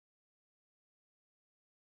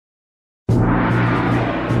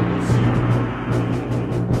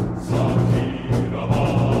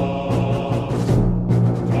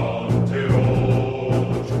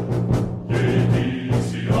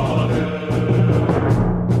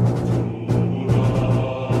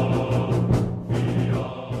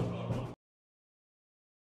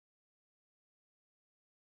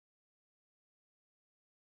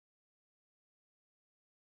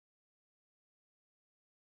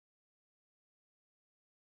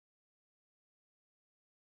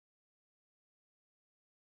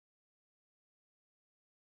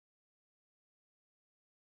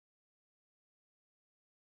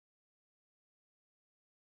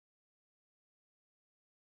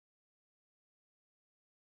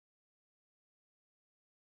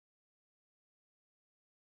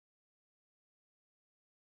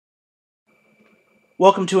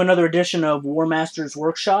Welcome to another edition of Warmaster's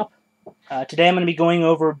Workshop. Today I'm going to be going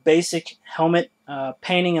over basic helmet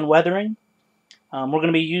painting and weathering. We're going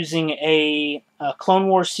to be using a Clone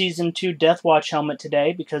Wars Season 2 Death Watch helmet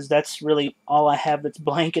today because that's really all I have that's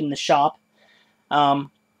blank in the shop. And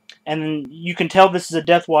you can tell this is a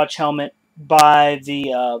Death Watch helmet by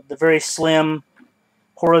the very slim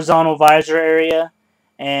horizontal visor area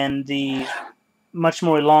and the much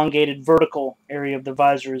more elongated vertical area of the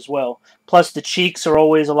visor as well. Plus the cheeks are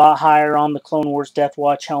always a lot higher on the Clone Wars Death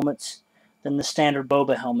Watch helmets than the standard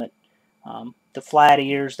Boba helmet. The flat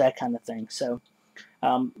ears, that kind of thing. So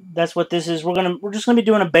that's what this is. We're just gonna be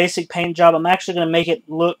doing a basic paint job. I'm actually gonna make it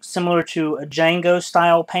look similar to a Django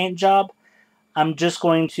style paint job. I'm just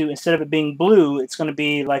going to, instead of it being blue, it's going to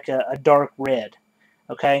be like a dark red.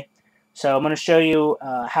 Okay, so I'm going to show you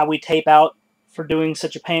how we tape out for doing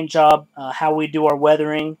such a paint job, how we do our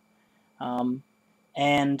weathering, and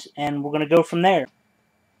we're going to go from there.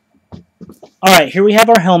 Alright, here we have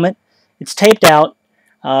our helmet. It's taped out.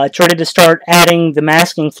 It's ready to start adding the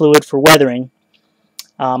masking fluid for weathering.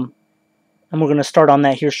 And we're going to start on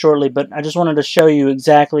that here shortly, but I just wanted to show you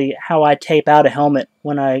exactly how I tape out a helmet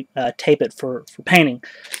when I tape it for painting.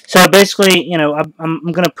 So basically, you know,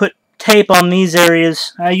 I'm going to put tape on these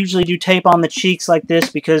areas. I usually do tape on the cheeks like this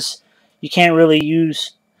because you can't really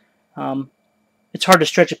use, it's hard to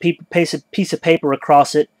stretch a piece of paper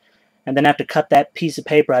across it and then have to cut that piece of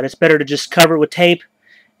paper out. It's better to just cover it with tape,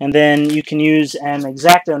 and then you can use an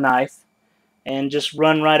X-Acto knife and just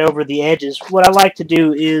run right over the edges. What I like to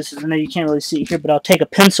do is, I know you can't really see it here, but I'll take a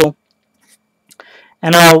pencil,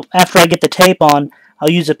 and after I get the tape on,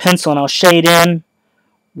 I'll use a pencil and I'll shade in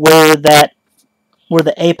where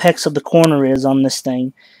the apex of the corner is on this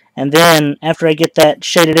thing. And then after I get that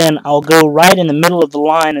shaded in, I'll go right in the middle of the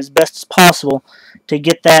line as best as possible to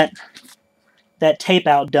get that tape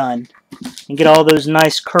out done and get all those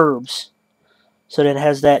nice curves, so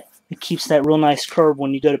that it keeps that real nice curve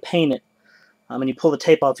when you go to paint it. And you pull the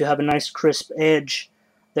tape off, you'll have a nice crisp edge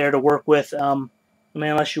there to work with. I mean,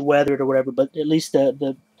 unless you weather it or whatever, but at least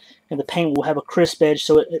the paint will have a crisp edge,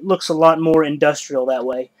 so it looks a lot more industrial that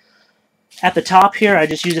way. At the top here, I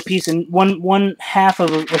just use a piece of one half of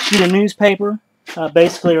a sheet of newspaper,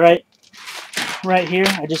 basically right here.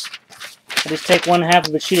 I just take one half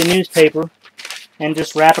of a sheet of newspaper and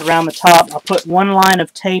just wrap it around the top. I'll put one line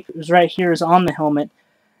of tape is right here is on the helmet,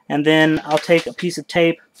 and then I'll take a piece of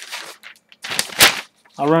tape.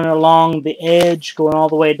 I'll run it along the edge, going all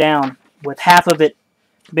the way down, with half of it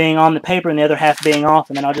being on the paper and the other half being off,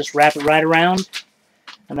 and then I'll just wrap it right around,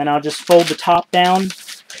 and then I'll just fold the top down,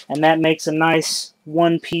 and that makes a nice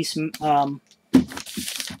one-piece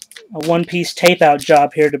tape out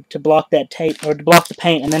job here to block that tape, or to block the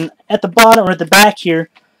paint. And then at the bottom or at the back here,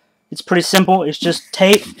 it's pretty simple. It's just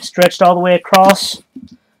tape stretched all the way across.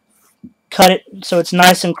 Cut it so it's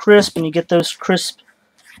nice and crisp, and you get those crisp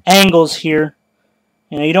angles here.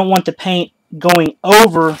 You know, you don't want the paint going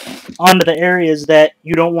over onto the areas that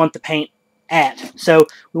you don't want the paint at. So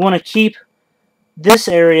we want to keep this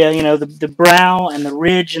area, you know, the brow and the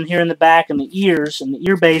ridge and here in the back and the ears and the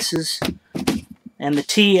ear bases and the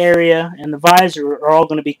T area and the visor are all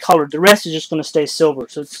going to be colored. The rest is just going to stay silver.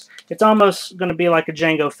 So it's almost going to be like a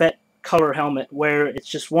Jango Fett color helmet, where it's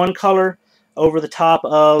just one color over the top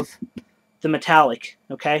of the metallic.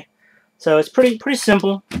 Okay, so it's pretty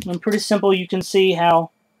simple, and pretty simple. You can see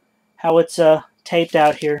how it's taped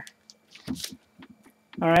out here.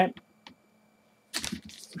 All right.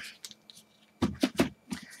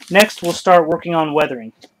 Next, we'll start working on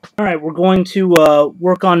weathering. All right, we're going to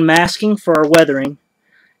work on masking for our weathering,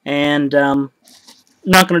 and I'm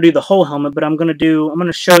not going to do the whole helmet, but I'm going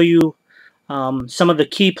to show you some of the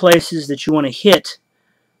key places that you want to hit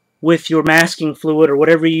with your masking fluid, or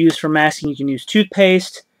whatever you use for masking. You can use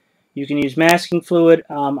toothpaste, you can use masking fluid.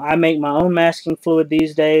 I make my own masking fluid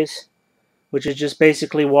these days, which is just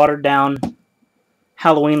basically watered down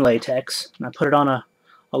Halloween latex, and I put it on a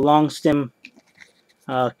long stem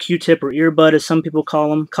Q-tip, or earbud as some people call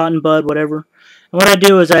them, cotton bud, whatever. And what I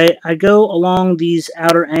do is I go along these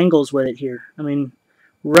outer angles with it here. I mean,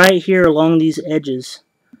 right here along these edges,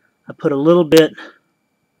 I put a little bit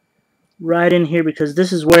right in here, because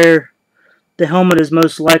this is where the helmet is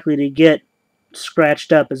most likely to get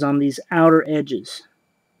scratched up, is on these outer edges.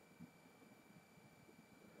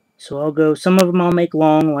 So I'll go, some of them I'll make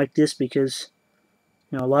long like this, because,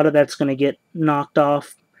 you know, a lot of that's going to get knocked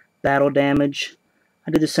off, battle damage. I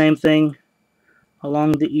do the same thing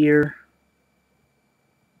along the ear.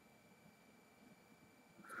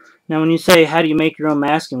 Now, when you say, how do you make your own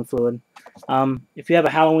masking fluid? If you have a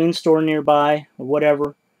Halloween store nearby, or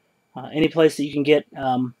whatever, any place that you can get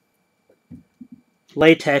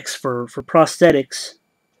latex for prosthetics.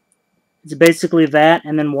 It's basically that,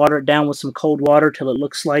 and then water it down with some cold water till it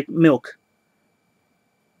looks like milk.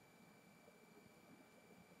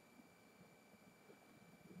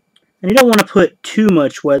 And you don't want to put too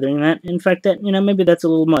much weathering. That, in fact, that, you know, maybe that's a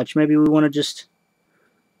little much. Maybe we want to just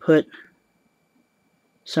put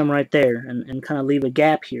some right there and kind of leave a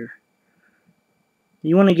gap here.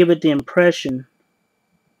 You want to give it the impression,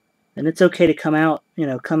 and it's okay to come out, you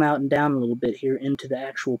know, come out and down a little bit here into the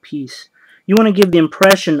actual piece. You want to give the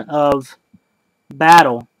impression of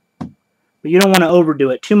battle, but you don't want to overdo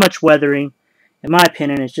it. Too much weathering, in my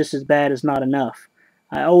opinion, is just as bad as not enough.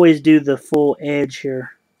 I always do the full edge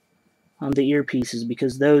here on the earpieces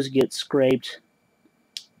because those get scraped.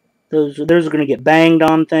 Those are going to get banged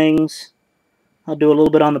on things. I'll do a little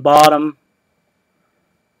bit on the bottom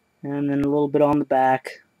and then a little bit on the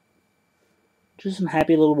back. Just some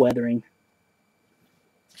happy little weathering.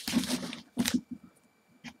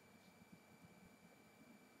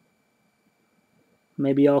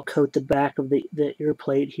 Maybe I'll coat the back of the ear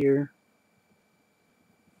plate here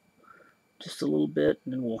just a little bit,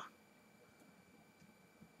 and then we'll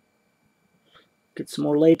get some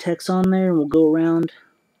more latex on there, and we'll go around.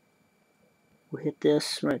 We'll hit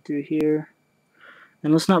this right through here.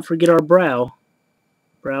 And let's not forget our brow.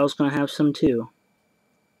 Brow's going to have some too.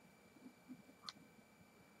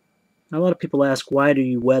 Now, a lot of people ask, why do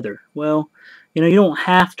you weather? Well, you know, you don't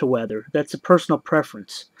have to weather. That's a personal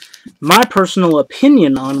preference. My personal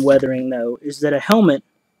opinion on weathering, though, is that a helmet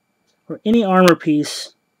or any armor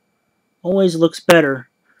piece always looks better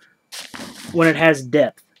when it has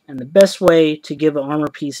depth. And the best way to give an armor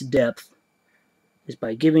piece depth is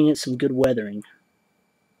by giving it some good weathering.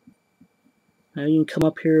 Now you can come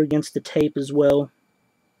up here against the tape as well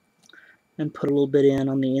and put a little bit in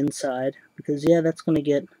on the inside, because yeah, that's going to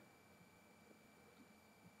get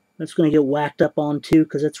whacked up on too,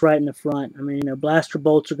 because it's right in the front. I mean, you know, blaster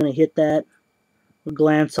bolts are going to hit that or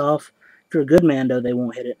glance off. If you're a good man, though, they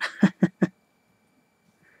won't hit it.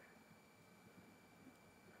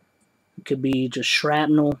 It could be just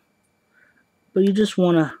shrapnel, but you just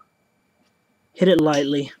want to hit it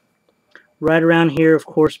lightly. Right around here, of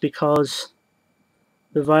course, because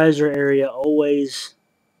the visor area always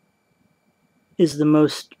is the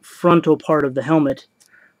most frontal part of the helmet,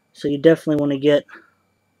 so you definitely want to get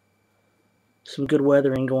some good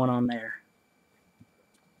weathering going on there.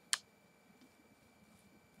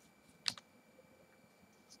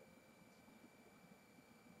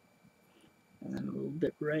 And then a little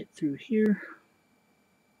bit right through here.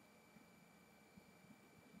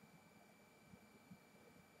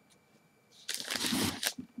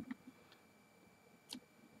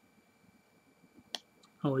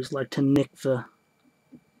 I always like to nick the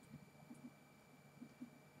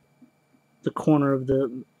corner of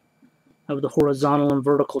the horizontal and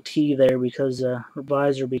vertical T there, because or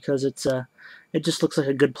visor, because it just looks like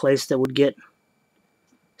a good place that would get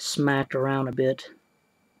smacked around a bit.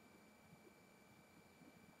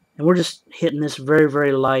 And we're just hitting this very,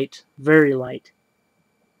 very light, very light.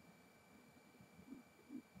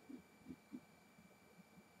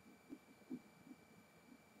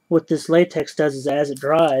 What this latex does is, as it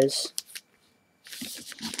dries,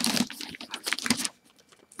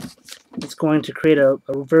 it's going to create a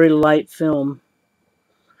very light film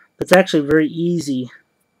that's actually very easy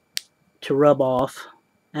to rub off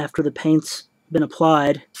after the paint's been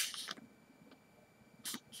applied.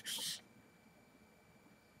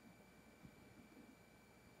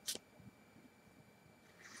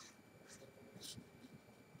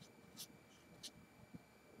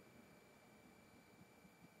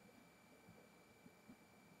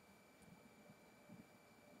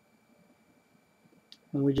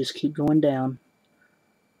 And we just keep going down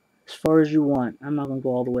as far as you want. I'm not going to go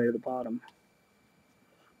all the way to the bottom.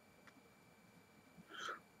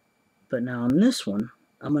 But now on this one,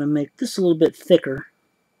 I'm going to make this a little bit thicker.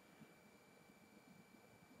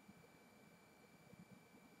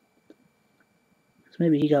 So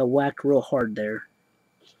maybe he got whacked real hard there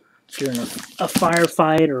during a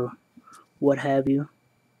firefight or what have you.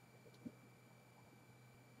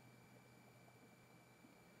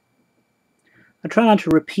 I try not to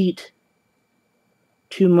repeat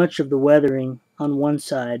too much of the weathering on one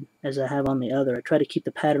side as I have on the other. I try to keep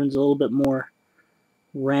the patterns a little bit more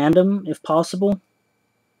random if possible.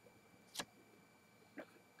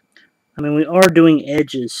 I mean, we are doing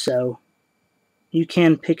edges, so you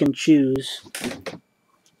can pick and choose.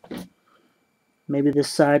 Maybe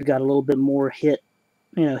this side got a little bit more hit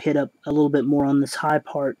up a little bit more on this high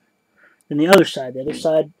part than the other side. The other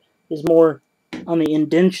side is more on the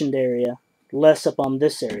indentioned area, less up on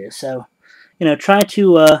this area. So, you know, try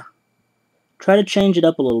to try to change it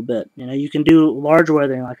up a little bit. You know, you can do large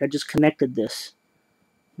weathering, like I just connected this.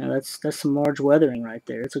 You know, that's some large weathering right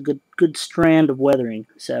there. It's a good strand of weathering.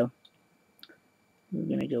 So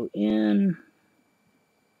we're gonna go in.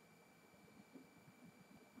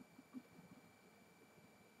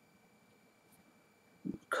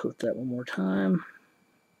 Coat that one more time.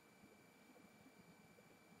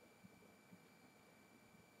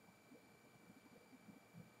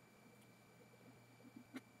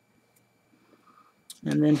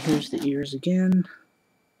 And then here's the ears again.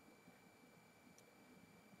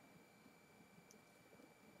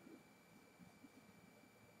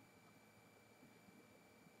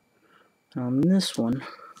 On this one,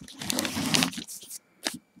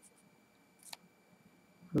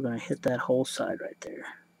 we're going to hit that whole side right there,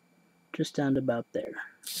 just down to about there.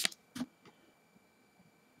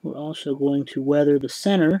 We're also going to weather the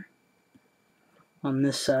center on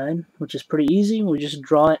this side, which is pretty easy. We just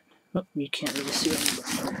draw it. Oh, you can't really see it.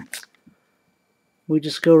 We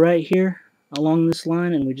just go right here along this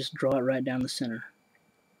line and we just draw it right down the center.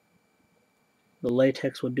 The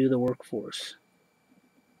latex will do the work for us.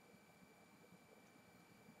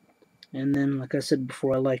 And then, like I said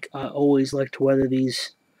before, I always like to weather the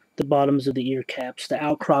bottoms of the ear caps. The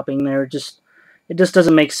outcropping there, it just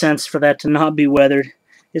doesn't make sense for that to not be weathered.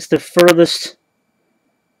 It's the furthest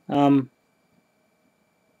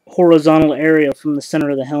horizontal area from the center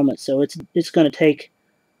of the helmet, so it's going to take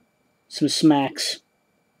some smacks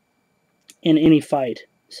in any fight.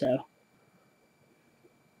 So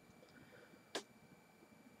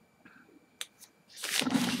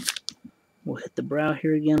we'll hit the brow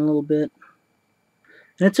here again a little bit.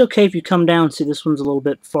 And it's okay if you come down. See, this one's a little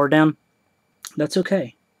bit far down. That's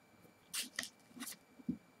okay.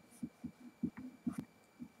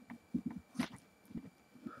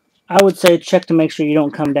 I would say check to make sure you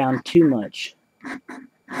don't come down too much.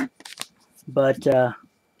 But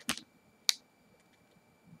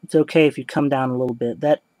it's okay if you come down a little bit.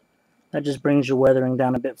 That just brings your weathering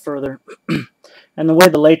down a bit further. And the way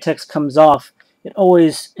the latex comes off, it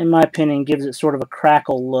always, in my opinion, gives it sort of a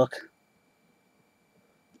crackle look.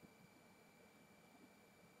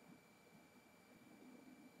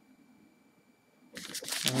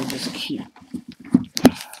 And we just keep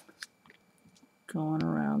going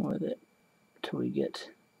around with it till we get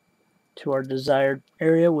to our desired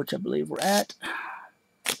area, which I believe we're at.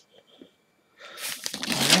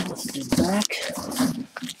 Alright, let's do back.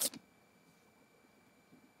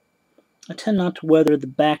 I tend not to weather the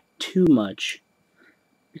back too much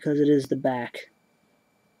because it is the back.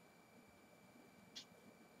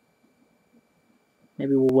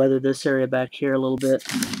 Maybe we'll weather this area back here a little bit.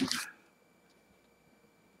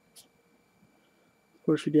 Of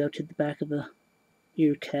course, we do have to hit the back of the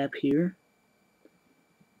ear cap here.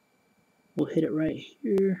 We'll hit it right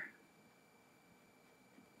here.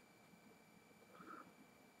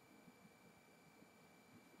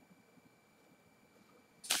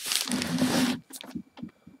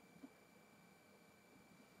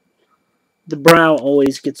 The brow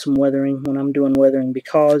always gets some weathering when I'm doing weathering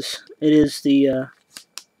because it is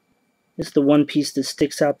it's the one piece that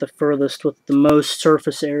sticks out the furthest with the most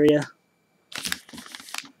surface area.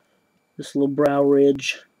 This little brow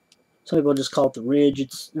ridge. Some people just call it the ridge,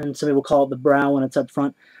 and some people call it the brow when it's up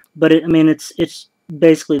front. But I mean, it's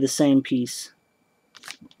basically the same piece.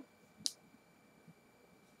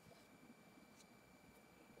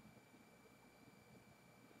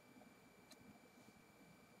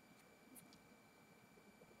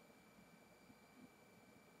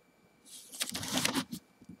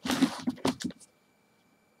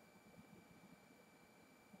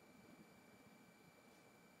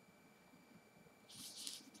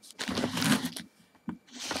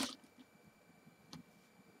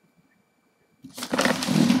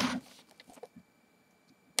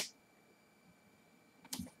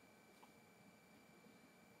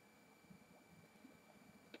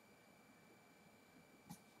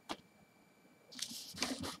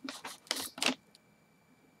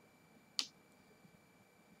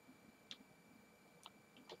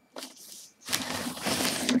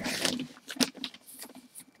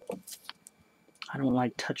 I don't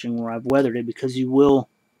like touching where I've weathered it because you'll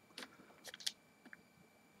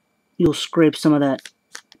scrape some of that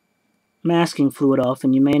masking fluid off,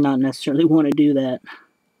 and you may not necessarily want to do that.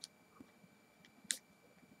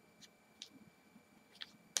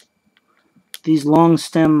 These long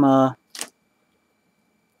stem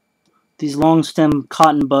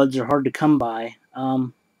cotton buds are hard to come by,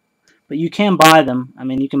 but you can buy them. I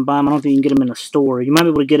mean, you can buy them. I don't know if you can get them in a store. You might be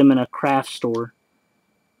able to get them in a craft store.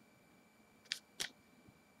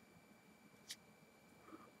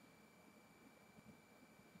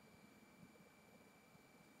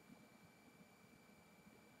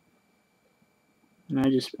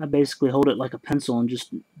 And I basically hold it like a pencil and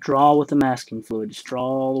just draw with the masking fluid. Just draw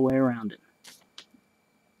all the way around it.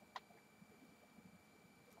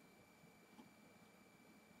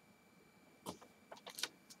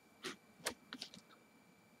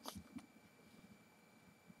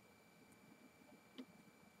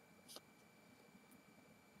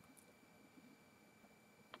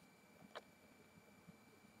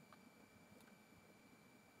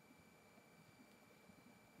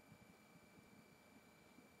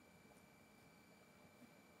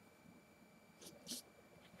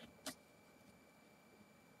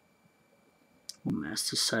 We'll mask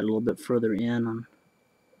this side a little bit further in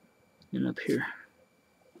and up here.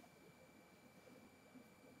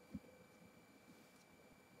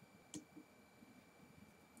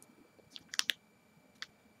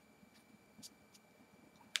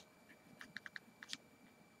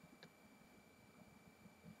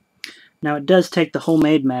 Now it does take the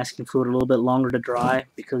homemade masking fluid a little bit longer to dry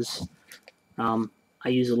because I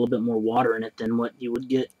use a little bit more water in it than what you would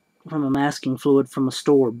get from a masking fluid from a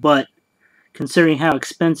store. But considering how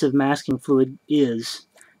expensive masking fluid is,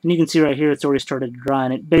 and you can see right here it's already started to dry,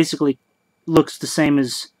 and it basically looks the same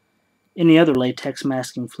as any other latex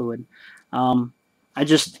masking fluid. I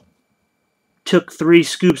just took 3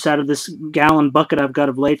 scoops out of this gallon bucket I've got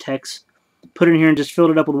of latex, put it in here, and just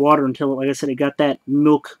filled it up with water until, like I said, it got that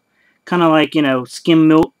milk, kind of like, you know, skim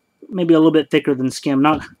milk, maybe a little bit thicker than skim,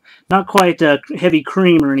 not quite heavy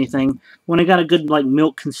cream or anything. When it got a good like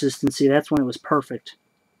milk consistency, that's when it was perfect.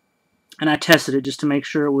 And I tested it just to make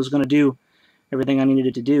sure it was going to do everything I needed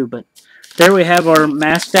it to do. But there we have our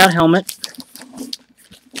masked out helmet.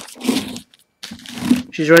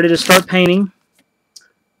 She's ready to start painting.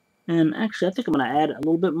 And actually, I think I'm going to add a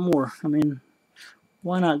little bit more. I mean,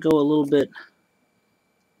 why not go a little bit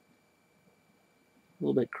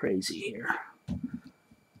crazy here?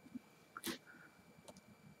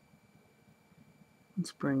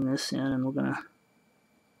 Let's bring this in, and we're going to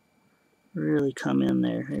really come in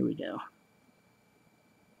there. Here we go.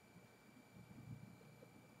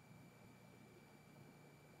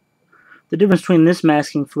 The difference between this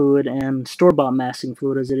masking fluid and store-bought masking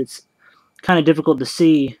fluid is that it's kind of difficult to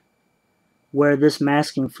see where this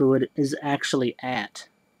masking fluid is actually at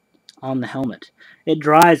on the helmet. It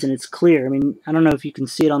dries and it's clear. I mean, I don't know if you can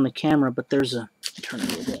see it on the camera, but there's a, turn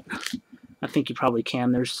it a little bit. I think you probably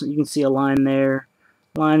can. You can see a line there,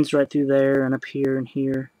 lines right through there, and up here and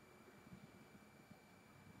here.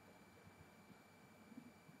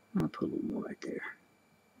 I'll put a little more right there.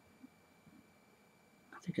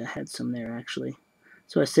 I think I had some there actually.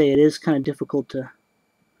 So I say it is kind of difficult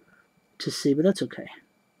to see, but that's okay.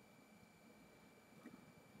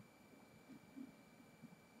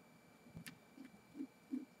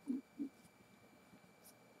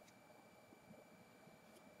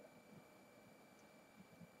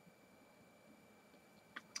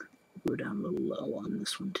 Go down a little low on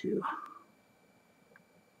this one too.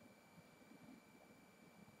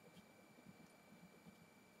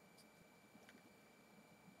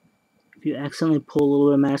 If you accidentally pull a little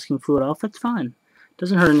bit of masking fluid off, that's fine.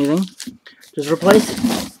 Doesn't hurt anything. Just replace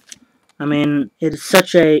it. I mean, it's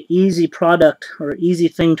such a easy product or easy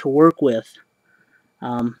thing to work with.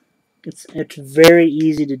 It's very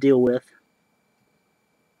easy to deal with.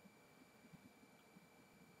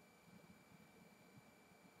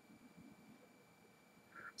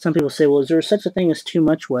 Some people say, well, is there such a thing as too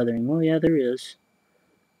much weathering? Well, yeah, there is.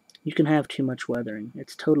 You can have too much weathering.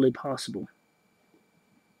 It's totally possible.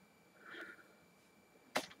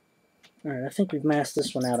 Alright, I think we've masked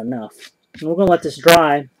this one out enough. And we're going to let this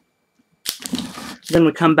dry. Then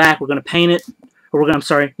we come back, we're going to paint it. Or we're going to, I'm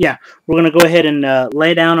sorry, yeah. We're going to go ahead and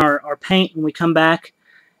lay down our paint when we come back.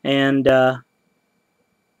 And we'll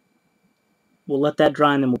let that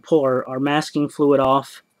dry, and then we'll pull our masking fluid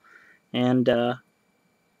off. And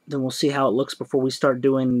then we'll see how it looks before we start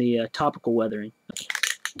doing the topical weathering.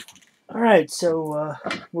 Alright, so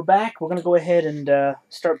we're back. We're going to go ahead and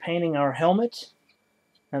start painting our helmet.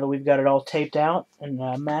 Now that we've got it all taped out and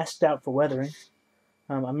masked out for weathering.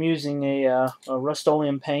 I'm using a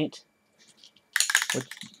Rust-Oleum paint, which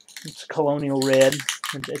it's colonial red.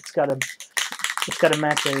 It's got to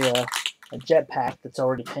match a jetpack that's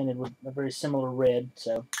already painted with a very similar red.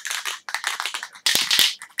 So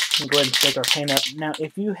we'll go ahead and take our paint up. Now,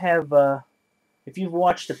 if you've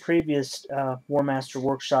watched the previous Warmaster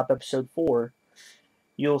Workshop episode 4,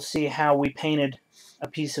 you'll see how we painted a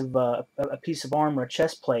piece of armor, a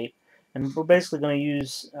chest plate, and we're basically going to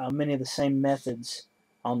use many of the same methods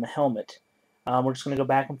on the helmet. We're just going to go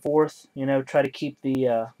back and forth, try to keep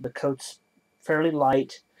the coats fairly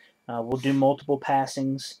light. We'll do multiple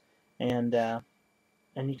passings, and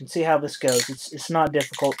and you can see how this goes. It's not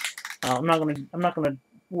difficult. I'm not gonna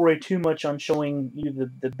worry too much on showing you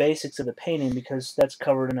the basics of the painting because that's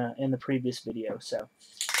covered in the previous video. So.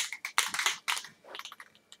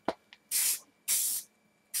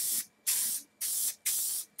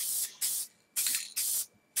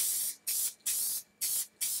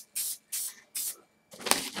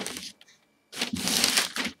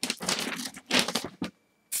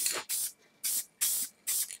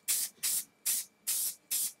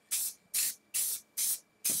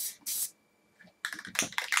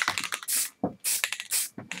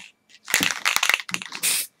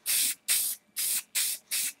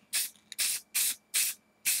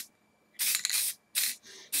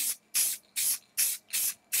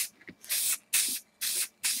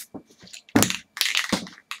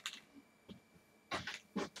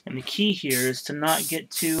 And the key here is to not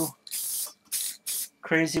get too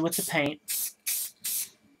crazy with the paint.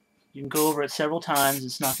 You can go over it several times.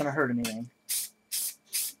 It's not going to hurt anything.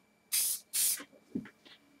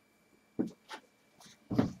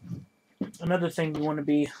 Another thing you want to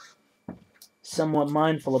be somewhat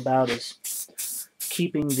mindful about is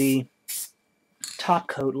keeping the top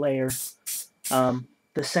coat layer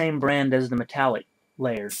the same brand as the metallic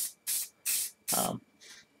layer.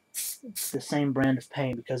 It's the same brand of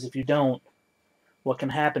paint, because if you don't, what can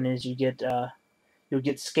happen is you'll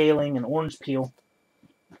get scaling and orange peel,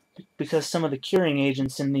 because some of the curing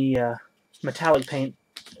agents in the metallic paint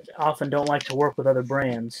often don't like to work with other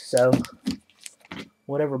brands. So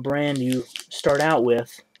whatever brand you start out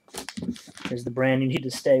with is the brand you need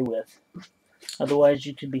to stay with. Otherwise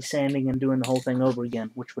you could be sanding and doing the whole thing over again,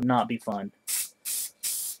 which would not be fun.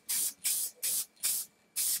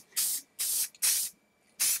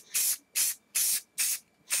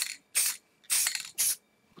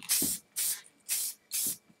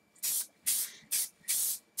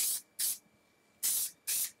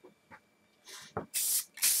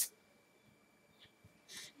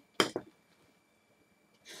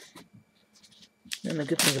 And the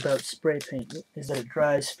good thing about spray paint is that it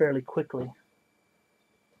dries fairly quickly.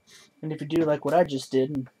 And if you do like what I just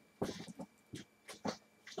did,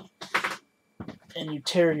 and you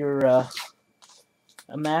tear your a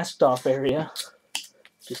masked off area,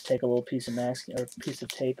 just take a little piece of masking or piece of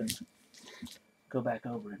tape and go back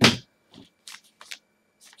over it.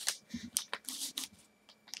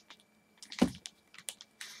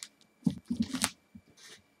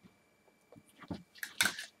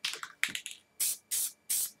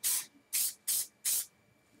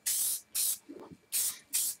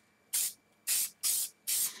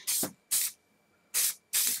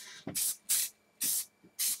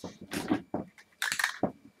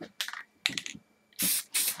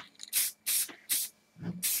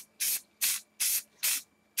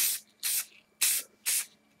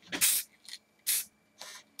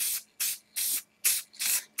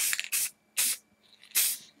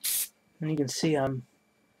 And you can see I'm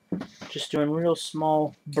just doing real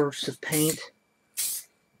small bursts of paint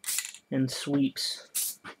in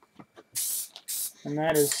sweeps. And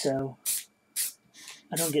that is so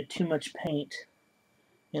I don't get too much paint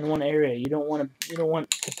in one area. You don't want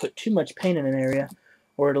to put too much paint in an area,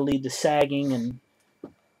 or it'll lead to sagging and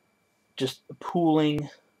just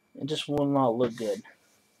pooling. It just will not look good.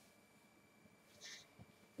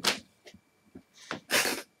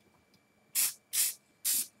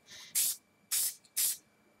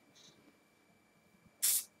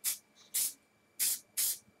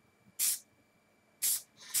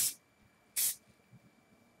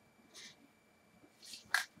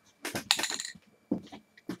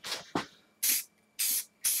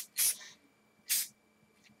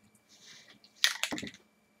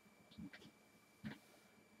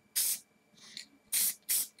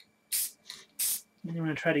 And you're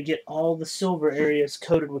going to try to get all the silver areas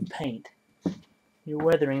coated with paint. Your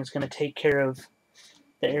weathering is going to take care of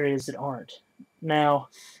the areas that aren't. Now,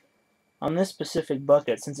 on this specific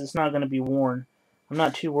bucket, since it's not going to be worn, I'm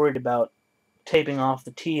not too worried about taping off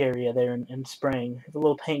the T area there and spraying. If a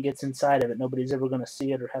little paint gets inside of it, nobody's ever going to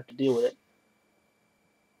see it or have to deal with it.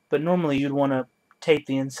 But normally you'd want to tape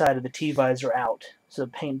the inside of the T visor out so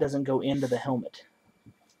the paint doesn't go into the helmet.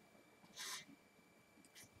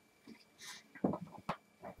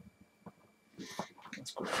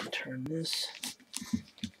 Let's go ahead and turn this.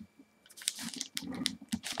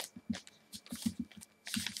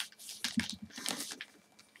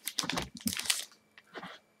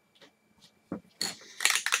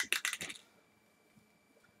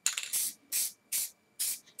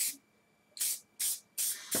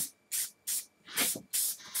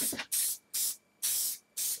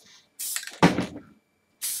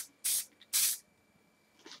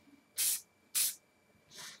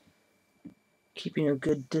 keeping a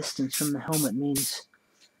good distance from the helmet means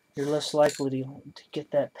you're less likely to get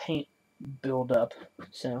that paint build up.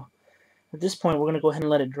 So at this point, we're going to go ahead and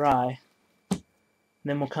let it dry. And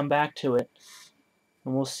then we'll come back to it,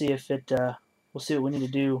 and we'll see if it. We'll see what we need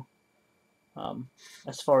to do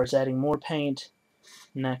as far as adding more paint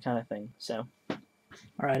and that kind of thing. So, all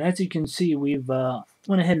right, as you can see, we've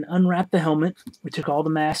went ahead and unwrapped the helmet. We took all the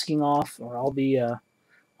masking off, or all the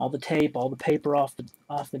tape, all the paper off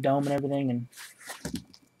the dome and everything, and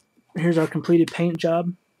here's our completed paint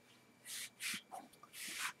job.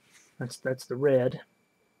 That's the red.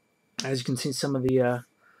 As you can see, some of the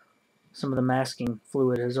masking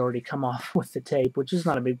fluid has already come off with the tape, which is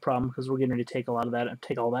not a big problem because we're getting ready to take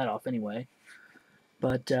all that off anyway.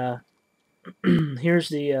 But here's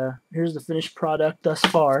the finished product thus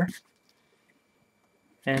far,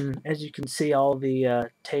 and as you can see, all the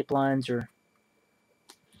tape lines are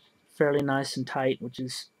fairly nice and tight, which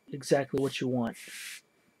is exactly what you want.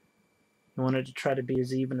 You want it to try to be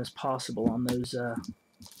as even as possible on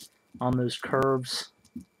those curves.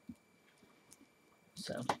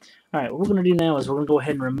 So, all right, what we're going to do now is we're going to go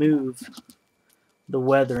ahead and remove the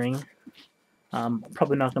weathering.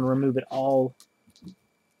 Probably not going to remove it all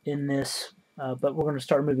in this, but we're going to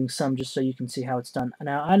start removing some just so you can see how it's done.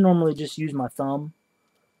 Now, I normally just use my thumb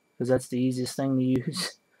because that's the easiest thing to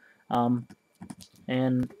use.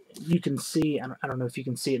 And you can see, I don't know if you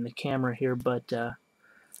can see it in the camera here, but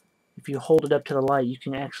if you hold it up to the light, you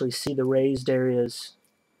can actually see the raised areas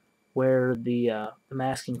where the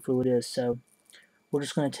masking fluid is. So we're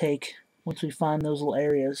just going to take, once we find those little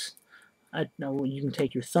areas, I know you can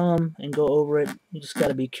take your thumb and go over it. You just got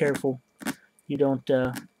to be careful you don't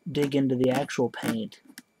dig into the actual paint.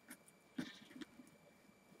 Right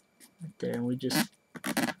there, and we just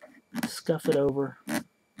scuff it over.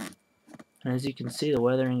 And as you can see, the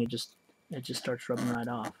weathering, it just starts rubbing right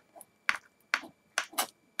off.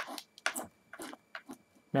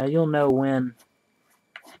 Now you'll know when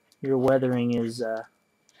your weathering is,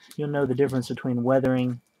 you'll know the difference between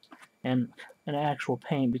weathering and an actual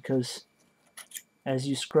paint, because as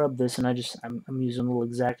you scrub this, and I'm using a little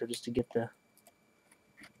X-Acto just to get the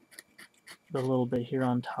little bit here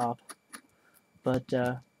on top, but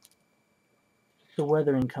the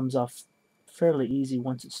weathering comes off fairly easy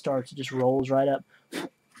once it starts. It just rolls right up.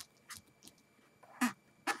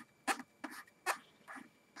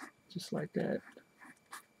 Just like that.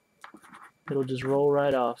 It'll just roll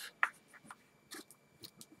right off.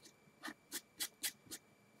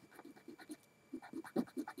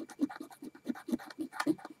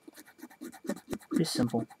 Pretty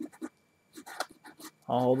simple.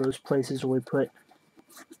 All those places where we put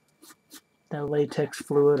that latex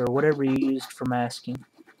fluid or whatever you used for masking.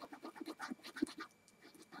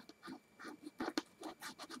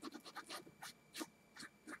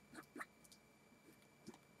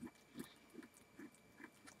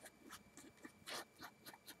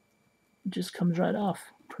 It just comes right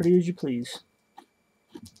off, pretty as you please.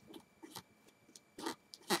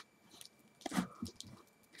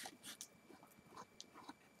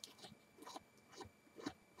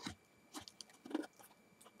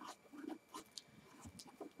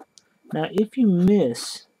 Now, if you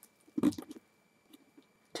miss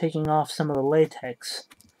taking off some of the latex,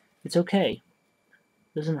 it's okay.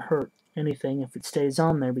 It doesn't hurt anything if it stays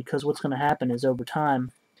on there, because what's going to happen is over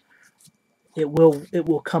time it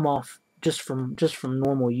will come off just from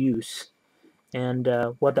normal use. And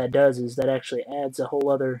what that does is that actually adds a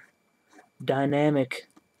whole other dynamic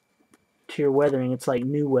to your weathering. It's like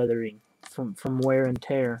new weathering from wear and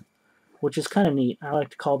tear, which is kind of neat. I like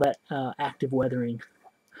to call that active weathering.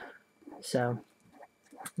 So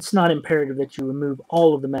it's not imperative that you remove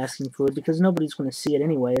all of the masking fluid, because nobody's going to see it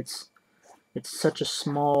anyway. It's such a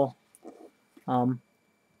small,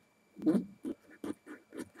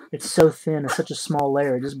 it's so thin, it's such a small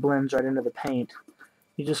layer, it just blends right into the paint.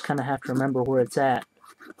 You just kind of have to remember where it's at.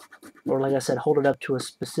 Or like I said, hold it up to a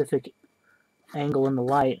specific angle in the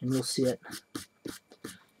light and you'll see it.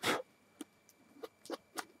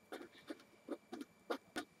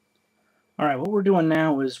 Alright, what we're doing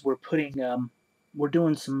now is we're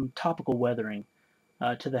doing some topical weathering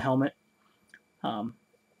to the helmet.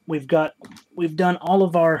 We've pulled all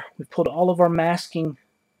of our masking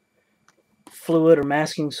fluid or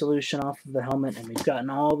masking solution off of the helmet, and we've gotten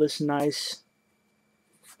all this nice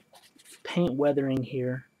paint weathering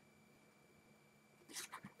here.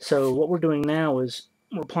 So what we're doing now is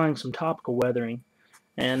we're applying some topical weathering,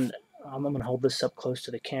 and I'm going to hold this up close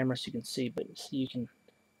to the camera so you can see, but you can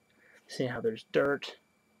see how there's dirt,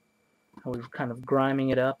 how we're kind of griming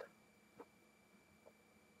it up.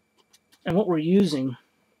 And what we're using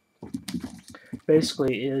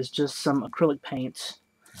basically is just some acrylic paints.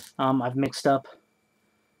 I've mixed up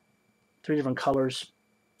 3 different colors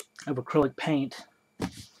of acrylic paint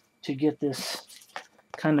to get this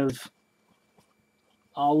kind of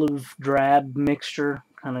olive drab mixture.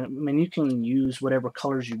 I mean, you can use whatever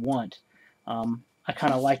colors you want. I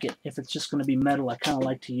kind of like it, if it's just going to be metal, I kind of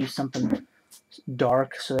like to use something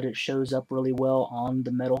dark so that it shows up really well on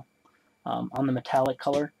the metal, on the metallic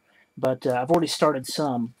color. But I've already started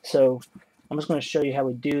some, so I'm just going to show you how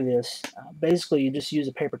we do this. Basically, you just use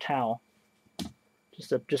a paper towel.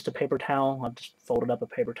 Just a paper towel. I've just folded up a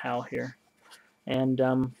paper towel here. And,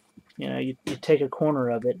 you know, you take a corner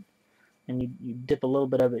of it, and you dip a little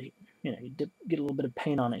bit of it, you know, get a little bit of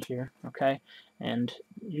paint on it here, okay? And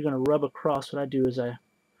you're going to rub across. What I do is I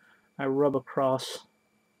rub across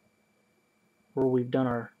where we've done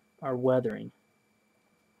our weathering.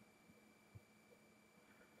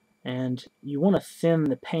 And you want to thin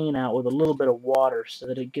the paint out with a little bit of water so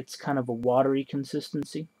that it gets kind of a watery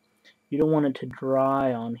consistency. You don't want it to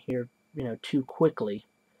dry on here, you know, too quickly.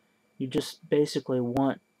 You just basically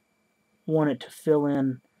want it to fill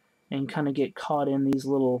in and kind of get caught in these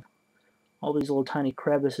all these little tiny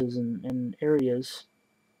crevices and areas,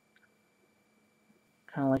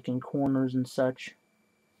 kind of like in corners and such.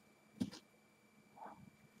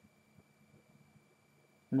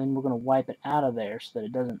 And then we're going to wipe it out of there so that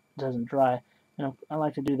it doesn't dry. And I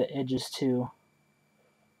like to do the edges too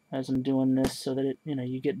as I'm doing this, so that you know,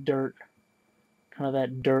 you get dirt, kind of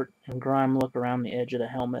that dirt and grime look around the edge of the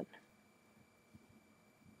helmet.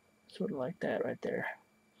 Sort of like that right there.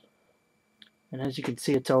 And as you can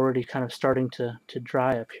see, it's already kind of starting to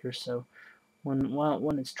dry up here. So when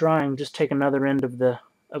it's drying, just take another end of the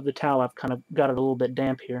towel. I've kind of got it a little bit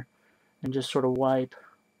damp here, and just sort of wipe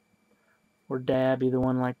or dab, either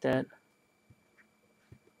one like that.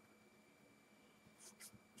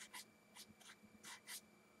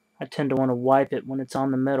 I tend to want to wipe it when it's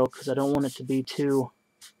on the metal because I don't want it to be too,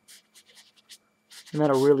 and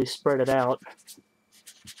that'll really spread it out.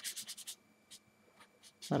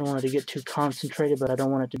 I don't want it to get too concentrated, but I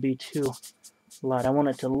don't want it to be too light. I want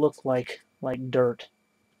it to look like dirt.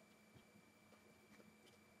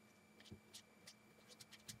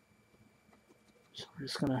 So we're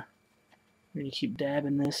just gonna really keep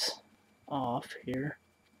dabbing this off here.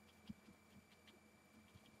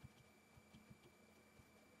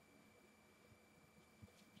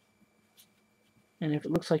 And if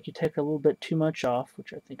it looks like you take a little bit too much off,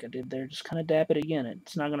 which I think I did there, just kind of dab it again.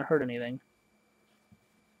 It's not going to hurt anything.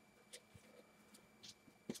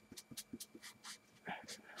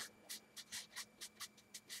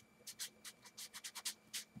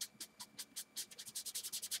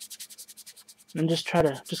 And just try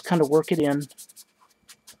to kind of work it in.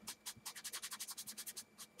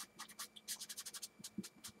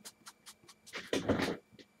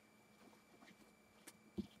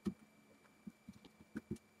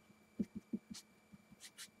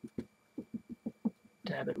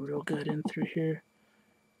 Dab it real good in through here.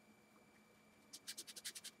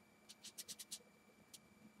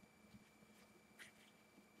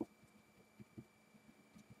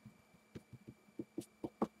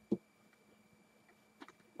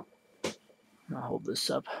 I'll hold this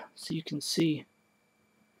up so you can see.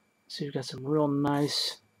 So you've got some real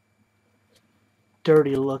nice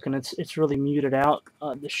dirty look, and it's really muted out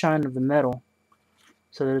the shine of the metal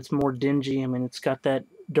so that it's more dingy. I mean, it's got that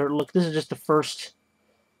dirt look. This is just the first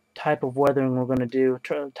type of weathering we're going to do,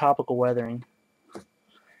 topical weathering.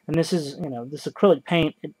 And this is, you know, this acrylic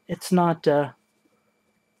paint, it's not, it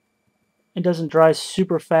doesn't dry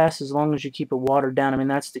super fast as long as you keep it watered down. I mean,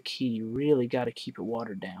 that's the key. You really got to keep it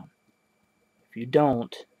watered down. If you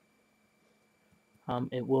don't,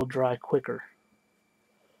 it will dry quicker.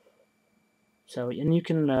 So, and you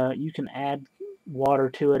can add water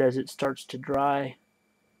to it as it starts to dry.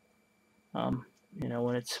 You know,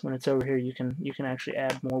 when it's over here, you can actually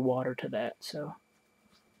add more water to that. So,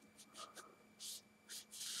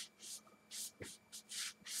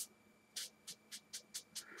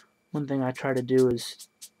 one thing I try to do is,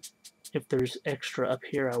 if there's extra up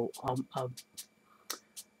here,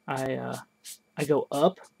 I go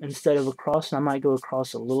up instead of across, and I might go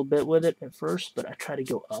across a little bit with it at first, but I try to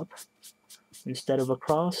go up instead of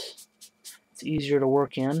across. It's easier to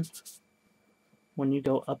work in when you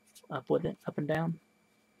go up with it, up and down.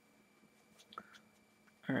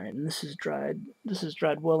 Alright, and this is dried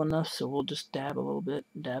well enough, so we'll just dab a little bit,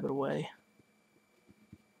 dab it away.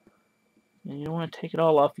 And you don't want to take it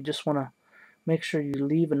all off, you just want to make sure you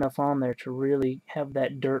leave enough on there to really have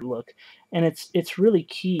that dirt look. And it's really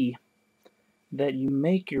key that you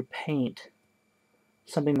make your paint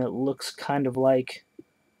something that looks kind of like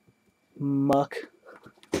muck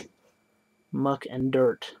and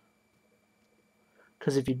dirt.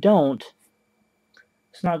 Because if you don't,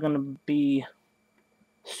 it's not going to be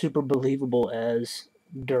super believable as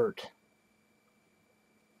dirt.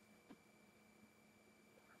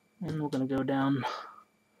 And we're going to go down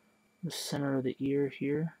the center of the ear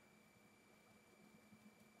here.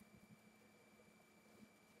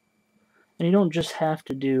 And you don't just have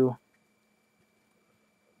to do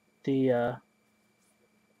the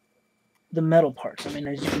metal parts. I mean,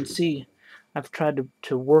 as you can see, I've tried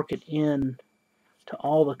to work it in to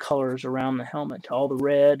all the colors around the helmet, to all the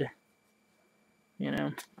red. You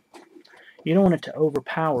know, you don't want it to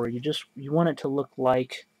overpower. You want it to look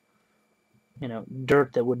like, you know,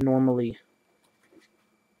 dirt that would normally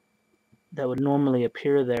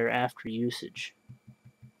appear there after usage.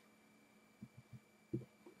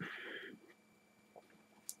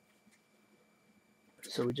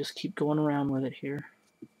 So we just keep going around with it here.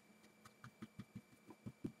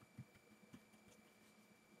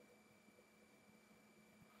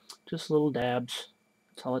 Just little dabs.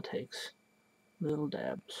 That's all it takes. Little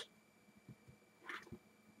dabs.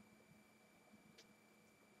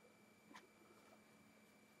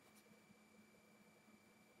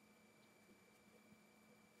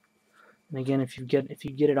 And again, if you get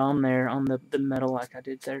it on there on the metal like I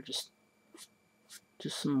did there, just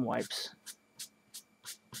some wipes.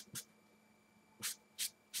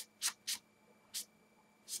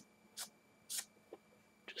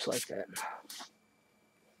 Just like that.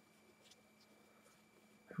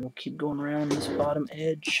 And we'll keep going around this bottom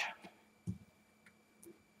edge.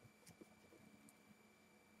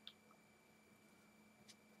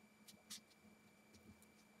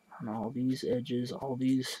 On all these edges, all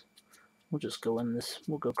these, we'll just go in this,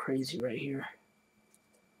 we'll go crazy right here.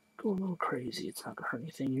 Go a little crazy, it's not going to hurt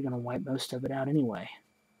anything, you're going to wipe most of it out anyway.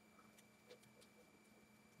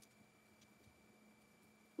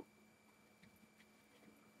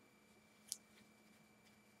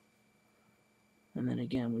 And then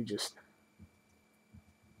again, we just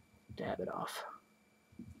dab it off.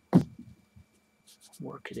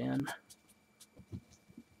 Work it in.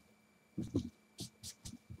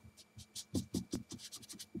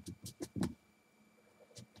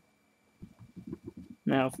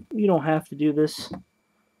 Now, you don't have to do this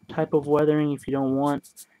type of weathering if you don't want.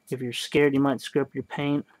 If you're scared you might screw up your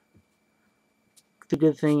paint. The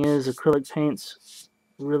good thing is acrylic paint's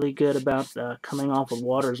really good about coming off with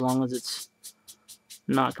water as long as it's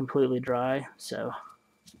not completely dry. So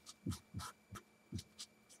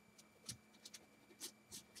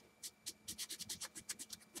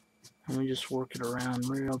and we just work it around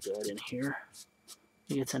real good in here.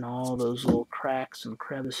 It gets in all those little cracks and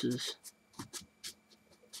crevices.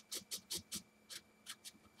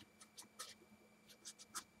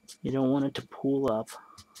 You don't want it to pool up,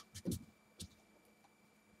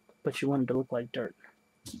 but you want it to look like dirt.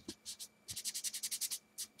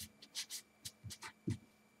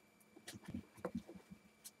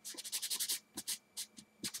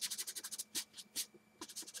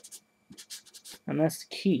 And that's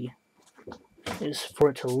the key, is for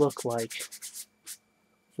it to look like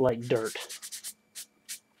dirt.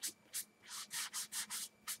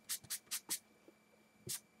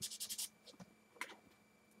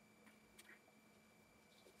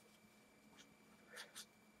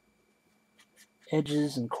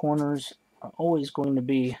 Edges and corners are always going to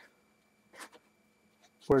be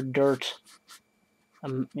where dirt,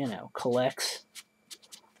 you know, collects.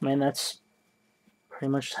 I mean, that's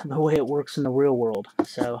pretty much the way it works in the real world.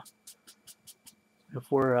 So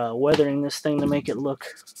if we're weathering this thing to make it look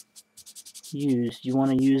used, you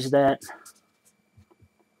want to use that.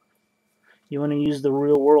 You want to use the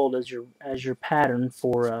real world as your pattern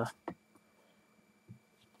for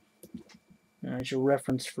as your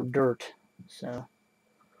reference for dirt. So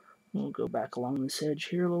we'll go back along this edge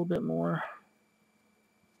here a little bit more.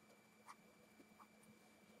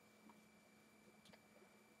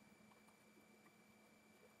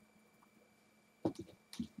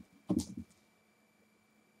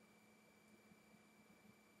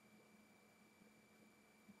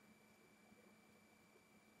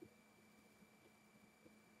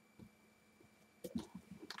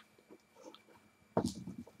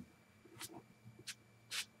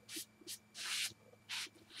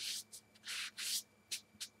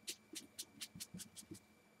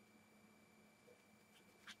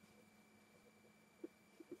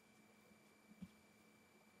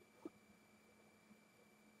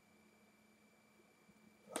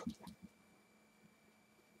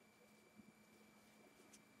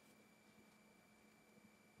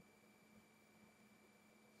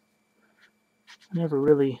 I never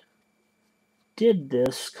really did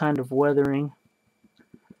this kind of weathering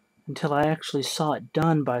until I actually saw it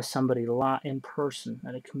done by somebody in person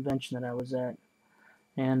at a convention that I was at.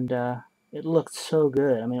 And it looked so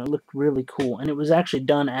good. I mean, it looked really cool. And it was actually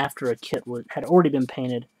done after a kit had already been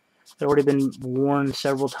painted. It had already been worn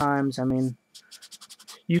several times. I mean,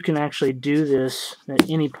 you can actually do this at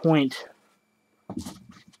any point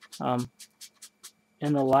in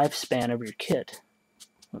the lifespan of your kit.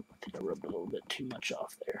 I think I rubbed a little bit too much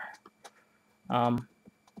off there. Add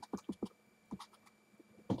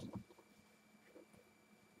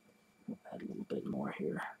a little bit more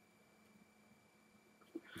here.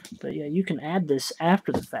 But yeah, you can add this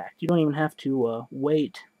after the fact. You don't even have to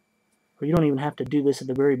wait, or you don't even have to do this at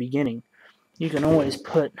the very beginning. You can always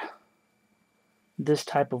put this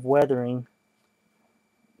type of weathering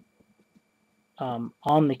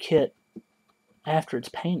on the kit after it's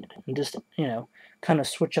painted, and just, you know, kind of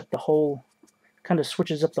switches up the whole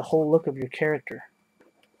look of your character.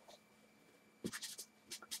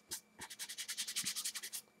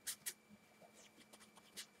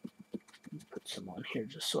 Put some on here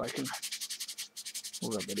just so I can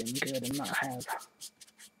rub it in good and not have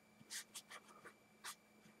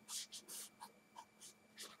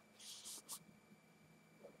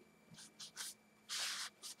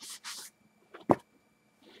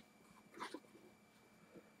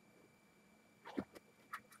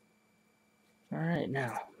Alright,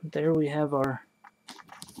 now there we have our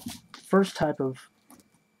first type of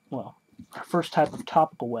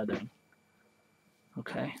topical weathering.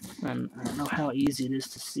 Okay, and I don't know how easy it is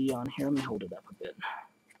to see on here. Let me hold it up a bit.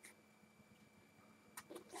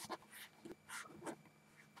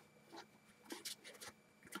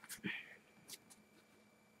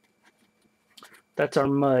 That's our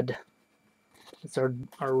mud. It's our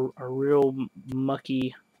real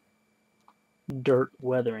mucky dirt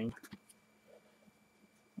weathering.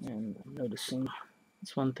 And I'm noticing,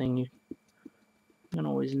 it's one thing you can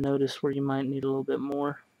always notice where you might need a little bit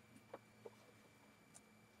more.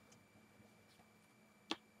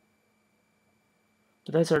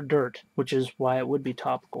 But that's our dirt, which is why it would be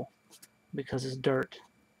topical, because it's dirt.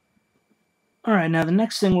 Alright, now the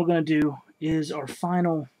next thing we're going to do is our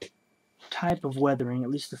final type of weathering, at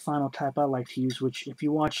least the final type I like to use, which if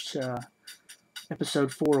you watched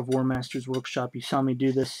episode 4 of Warmaster's Workshop, you saw me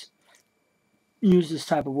do this. Use this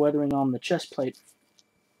type of weathering on the chest plate.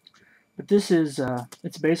 But this is,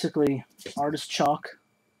 it's basically artist chalk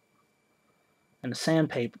and a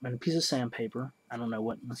sandpaper, and a piece of sandpaper. I don't know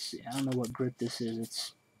what, let's see, I don't know what grit this is.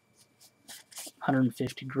 It's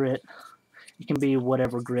 150 grit. It can be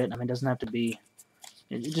whatever grit. I mean, it doesn't have to be,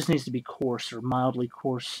 it just needs to be coarse or mildly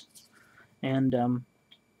coarse. And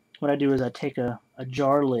what I do is I take a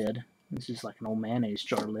jar lid. This is like an old mayonnaise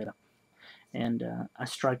jar lid. And I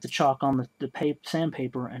strike the chalk on the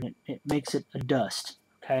sandpaper, and it makes it a dust.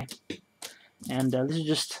 Okay, and this is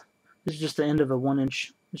just the end of a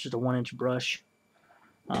 1-inch. This is a 1-inch brush.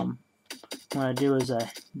 What I do is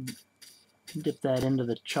I dip that into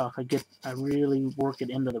the chalk. I really work it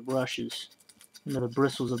into the brushes, into the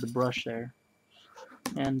bristles of the brush there,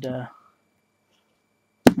 and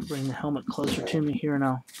bring the helmet closer to me here, and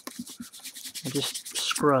I just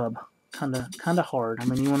scrub, kind of hard. I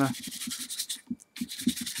mean, you wanna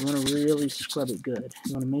really scrub it good.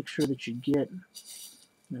 You want to make sure that you get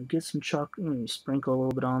some chalk. You sprinkle a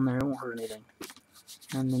little bit on there, it won't hurt anything.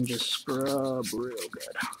 And then just scrub real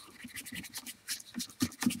good.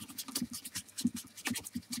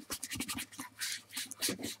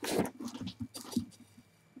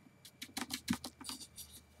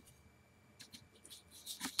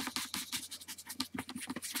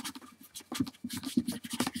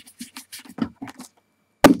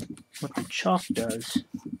 What the chalk does,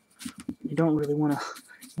 you don't really want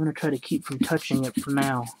to try to keep from touching it for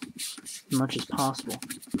now as much as possible.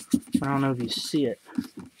 I don't know if you see it.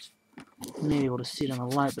 You may be able to see it in the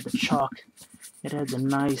light, but the chalk, it adds a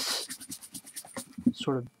nice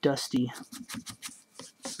sort of dusty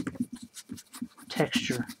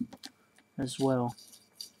texture as well.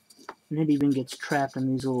 And it even gets trapped in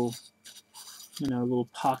these little, little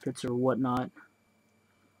pockets or whatnot.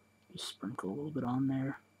 Just sprinkle a little bit on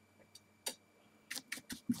there.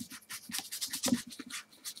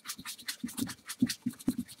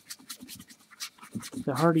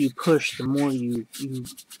 The harder you push, the more you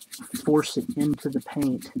force it into the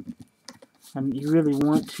paint. And you really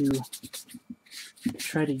want to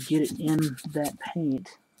try to get it in that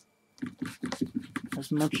paint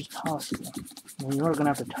as much as possible. And you are going to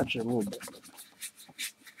have to touch it a little bit.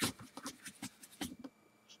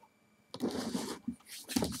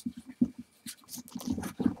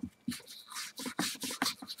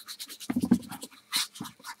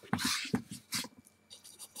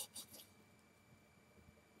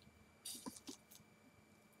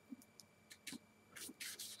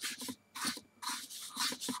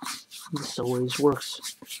 This always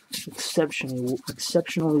works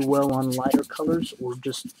exceptionally well on lighter colors or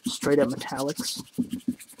just straight up metallics.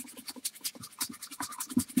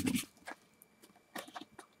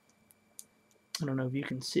 I don't know if you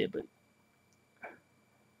can see it, but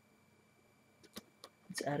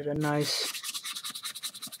it's added a nice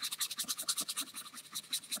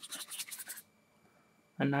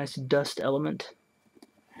dust element,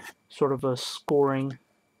 sort of a scoring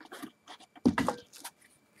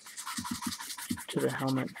to the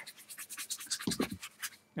helmet.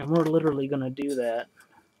 And we're literally going to do that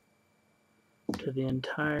to the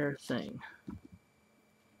entire thing.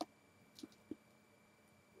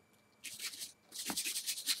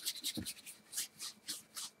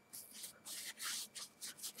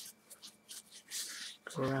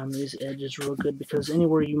 Go around these edges real good, because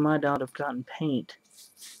anywhere you might not have gotten paint,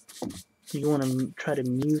 you want to try to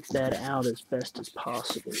mute that out as best as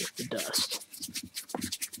possible with the dust.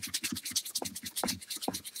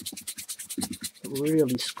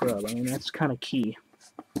 Really scrub. I mean, that's kind of key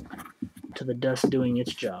to the dust doing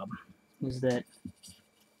its job, is that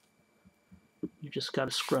you just got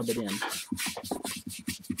to scrub it in.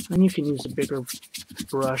 And you can use a bigger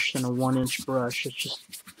brush than a 1-inch brush.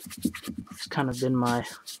 It's kind of been my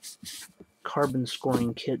carbon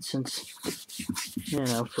scoring kit since, you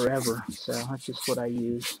know, forever. So that's just what I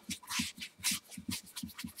use.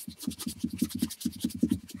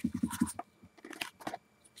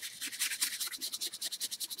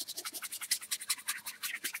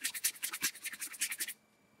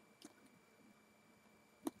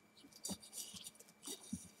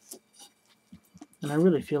 And I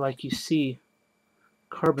really feel like you see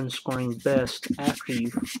carbon scoring best after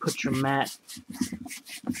you put your matte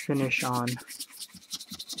finish on.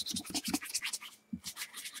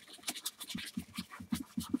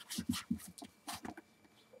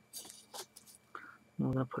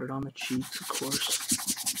 I'm going to put it on the cheeks, of course.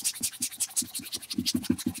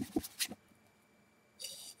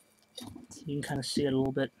 So you can kind of see it a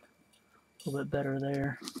little bit better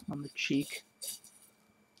there on the cheek.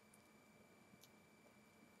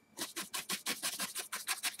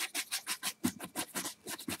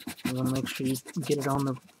 You want to make sure you get it on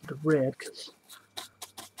the red, because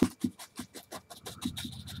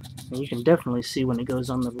you can definitely see when it goes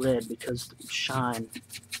on the red, because the shine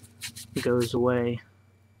goes away.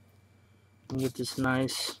 You get this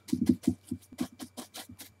nice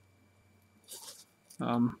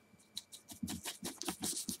real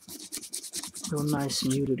nice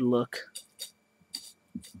muted look.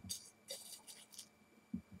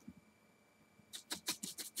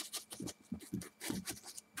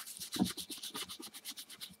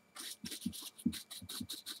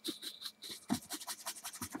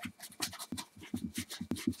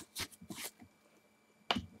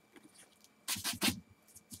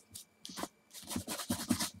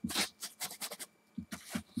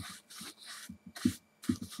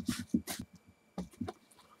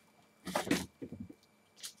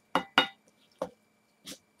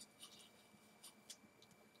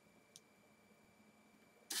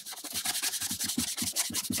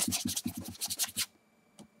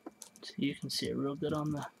 You can see it real good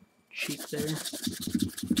on the cheek there.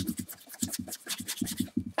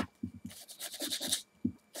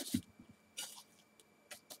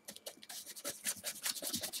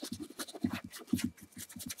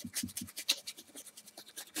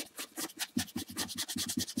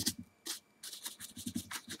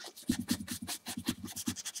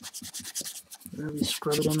 Really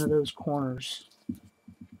scrub it into those corners.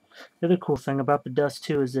 The other cool thing about the dust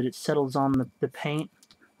too is that it settles on the paint,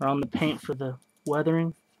 or on the paint for the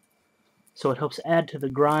weathering, so it helps add to the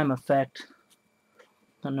grime effect. I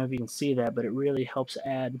don't know if you can see that, but it really helps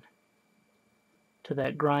add to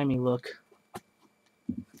that grimy look.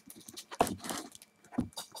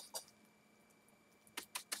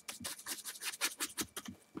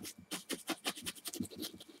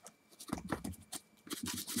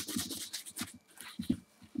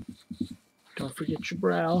 Don't forget your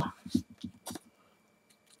brow.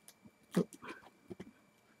 The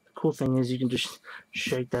cool thing is you can just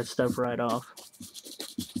shake that stuff right off.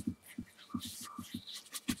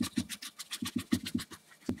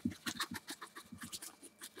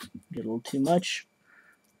 Get a little too much,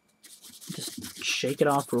 just shake it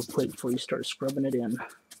off real quick before you start scrubbing it in.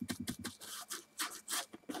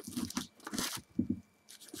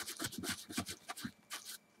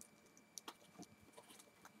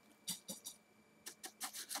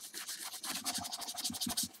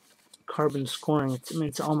 Carbon scoring,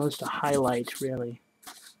 it's almost a highlight, really,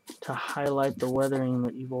 to highlight the weathering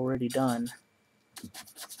that you've already done.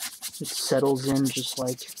 It settles in just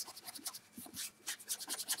like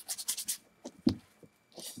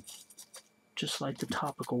just like the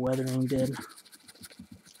topical weathering did.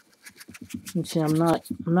 You see, I'm not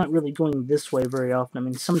really going this way very often. I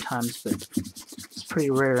mean, sometimes, but it's pretty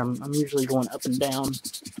rare. I'm usually going up and down.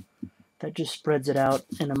 That just spreads it out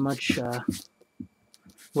in a much,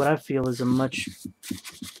 what I feel is a much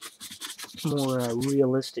more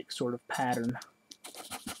realistic sort of pattern.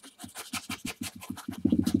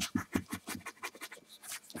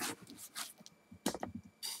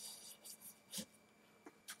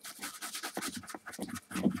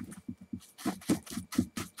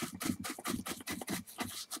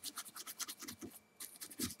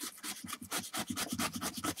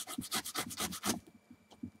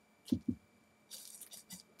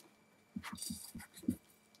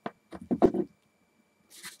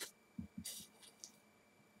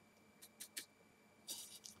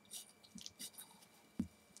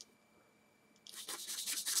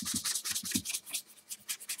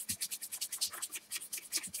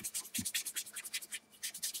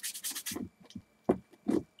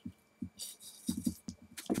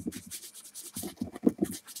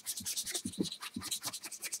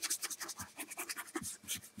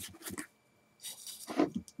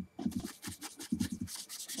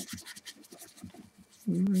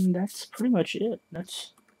 And that's pretty much it.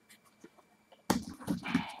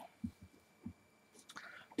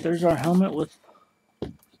 There's our helmet with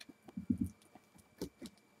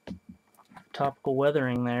topical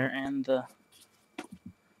weathering there and the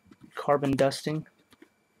carbon dusting.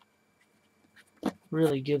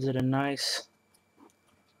 Really gives it a nice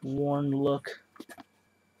worn look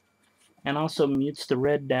and also mutes the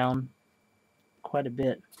red down quite a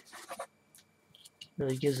bit.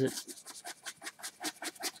 Really gives it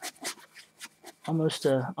almost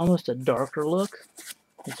a darker look.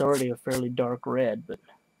 It's already a fairly dark red, but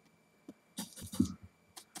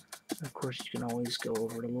of course you can always go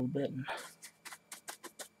over it a little bit and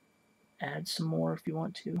add some more if you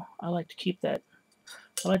want to. I like to keep the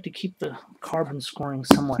carbon scoring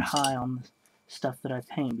somewhat high on the stuff that I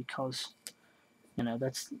paint because, you know,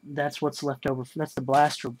 that's what's left over. That's the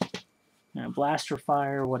blaster, you know, blaster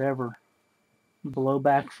fire, whatever,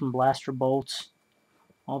 blowback from blaster bolts,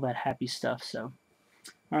 all that happy stuff. So,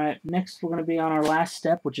 all right, next we're going to be on our last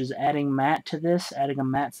step, which is adding matte to this, adding a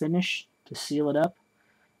matte finish to seal it up,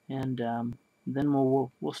 and then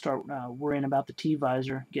we'll start worrying about the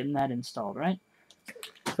T-visor, getting that installed. Right.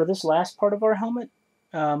 For this last part of our helmet,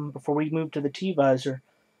 before we move to the T-visor,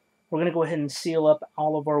 we're going to go ahead and seal up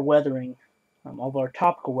all of our weathering, all of our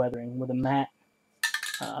topical weathering with a matte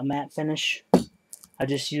finish. I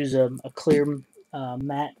just use a clear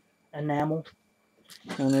matte enamel,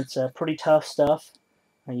 and it's pretty tough stuff.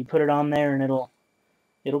 And you put it on there, and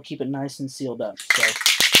it'll keep it nice and sealed up. So.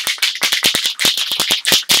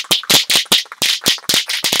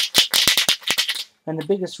 And the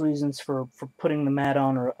biggest reasons for putting the matte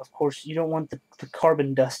on are, of course, you don't want the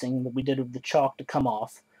carbon dusting that we did with the chalk to come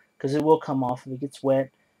off, because it will come off if it gets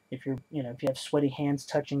wet. If if you have sweaty hands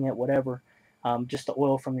touching it, whatever, just the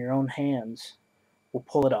oil from your own hands will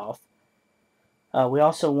pull it off. We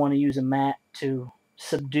also want to use a matte to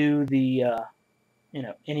subdue the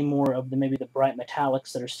any more of maybe the bright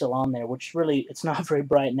metallics that are still on there, which really it's not very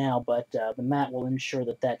bright now, but the matte will ensure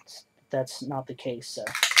that that's not the case. So.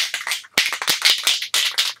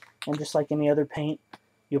 And just like any other paint,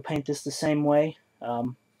 you'll paint this the same way.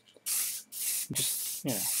 Just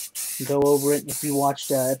go over it. If you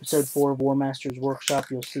watched episode 4 of Warmaster's workshop,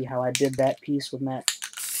 you'll see how I did that piece with matte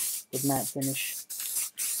finish.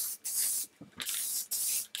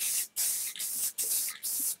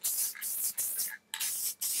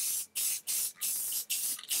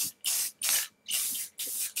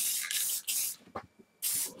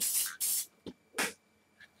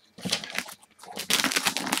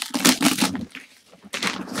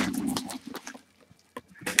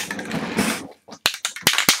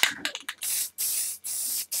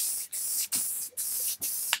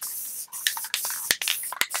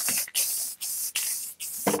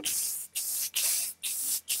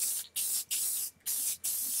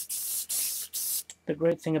 The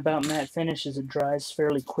great thing about matte finish is it dries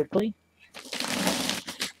fairly quickly.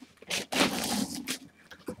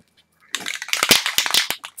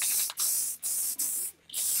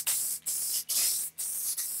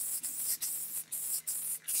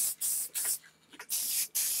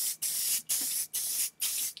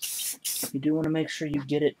 You do want to make sure you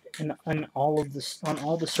get it on all the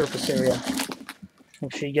surface area.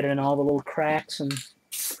 Make sure you get it in all the little cracks and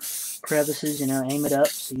crevices. Aim it up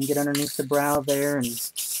so you can get underneath the brow there and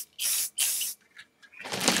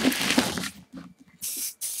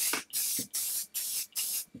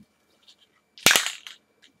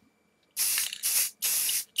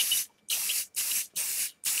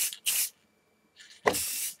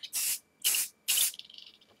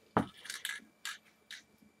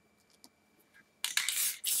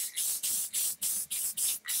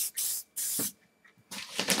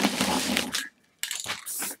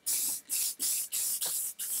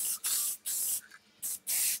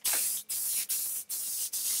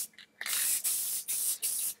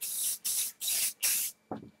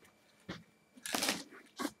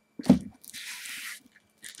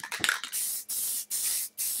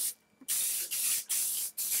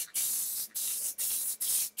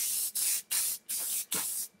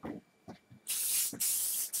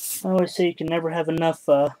I always say you can never have enough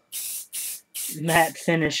matte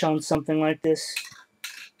finish on something like this.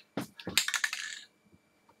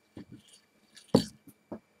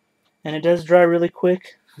 And it does dry really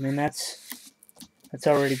quick. I mean, that's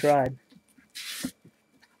already dried.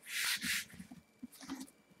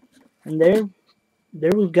 And there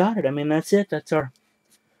we've got it. I mean, that's it. That's our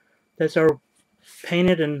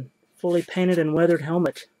painted and fully painted and weathered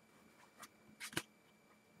helmet.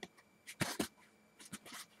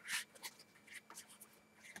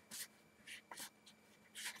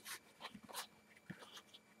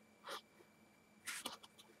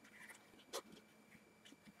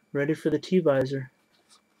 Ready for the T-visor.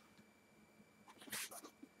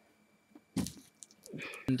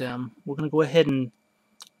 And we're going to go ahead and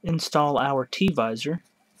install our T-visor.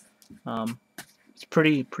 It's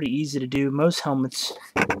pretty easy to do. Most helmets,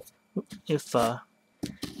 if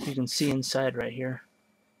you can see inside right here,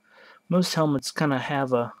 most helmets kind of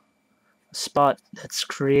have a spot that's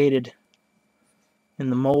created in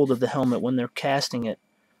the mold of the helmet when they're casting it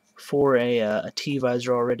for a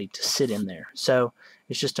T-visor already to sit in there. So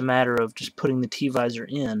it's just a matter of just putting the T-visor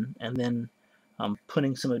in and then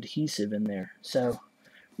putting some adhesive in there. So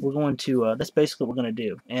we're going to that's basically what we're going to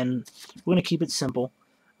do, and we're going to keep it simple.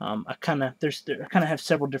 I kind of have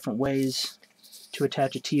several different ways to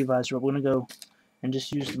attach a T-visor. We're going to go and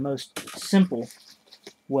just use the most simple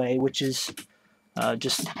way, which is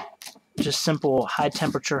just simple high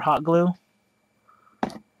temperature hot glue.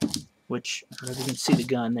 Which, I don't know if you can see the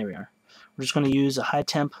gun. There we are. We're just going to use a high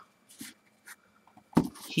temp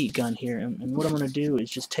heat gun here, and what I'm going to do is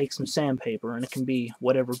just take some sandpaper, and it can be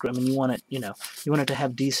whatever. I mean, you want it, you want it to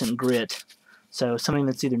have decent grit. So something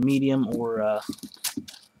that's either medium or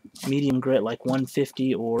medium grit, like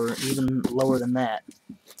 150, or even lower than that.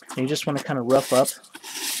 And you just want to kind of rough up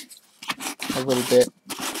a little bit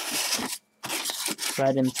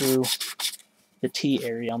right in through the T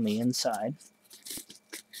area on the inside,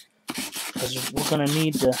 because we're going to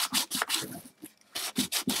need to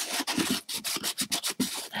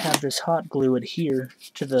have this hot glue adhere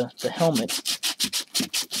to the helmet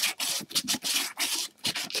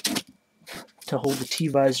to hold the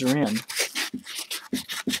T-visor in.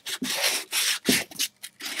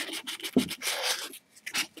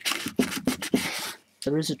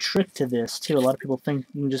 There is a trick to this too. A lot of people think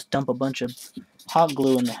you can just dump a bunch of hot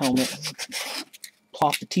glue in the helmet,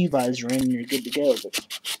 plop the T-visor in, and you're good to go. But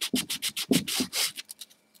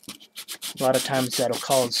a lot of times that'll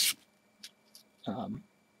cause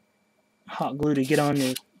hot glue to get on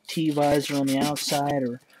your T-visor on the outside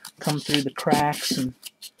or come through the cracks and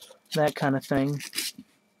that kind of thing.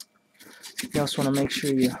 You also want to make sure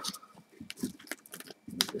you get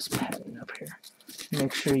this padding up here.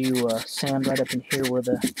 Make sure you sand right up in here where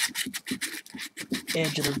the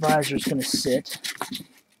edge of the visor is going to sit.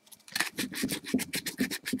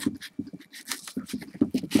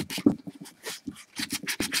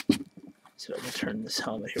 So I'm going to turn this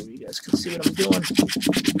helmet here where you guys can see what I'm doing.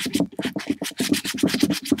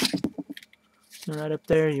 And right up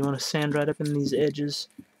there, you want to sand right up in these edges,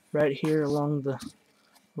 right here along the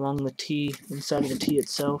T, inside of the T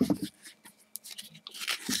itself.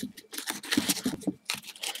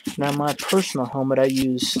 Now, my personal helmet, I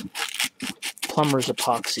use plumber's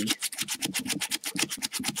epoxy,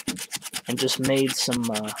 and just made some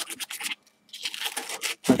like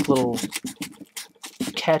little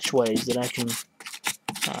catchways that I can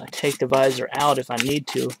take the visor out if I need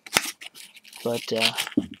to, but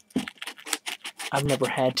I've never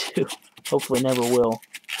had to. Hopefully never will.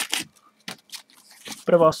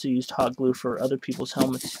 But I've also used hot glue for other people's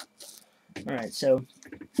helmets. Alright, so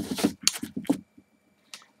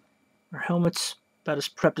our helmet's about as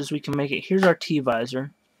prepped as we can make it. Here's our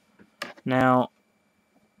T-visor. Now,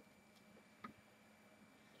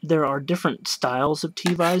 there are different styles of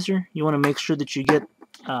T-visor. You want to make sure that you get,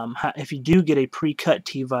 if you do get a pre-cut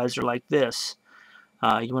T-visor like this,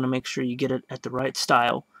 you want to make sure you get it at the right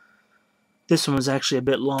style. This one was actually a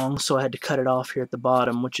bit long, so I had to cut it off here at the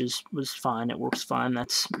bottom, which was fine. It works fine.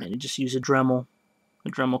 You just use a Dremel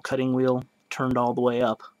cutting wheel turned all the way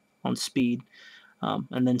up on speed,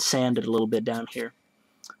 and then sand it a little bit down here.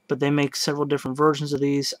 But they make several different versions of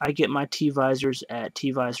these. I get my T-visors at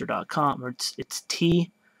tvisor.com, or it's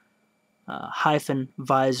t-visor.com.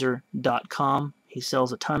 He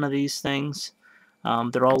sells a ton of these things.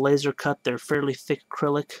 They're all laser cut. They're fairly thick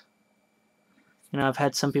acrylic. You know, I've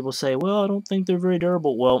had some people say, well, I don't think they're very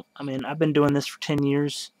durable. Well, I mean, I've been doing this for 10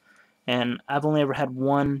 years, and I've only ever had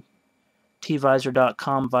one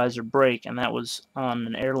tvisor.com visor break, and that was on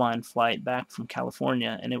an airline flight back from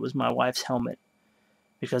California, and it was my wife's helmet,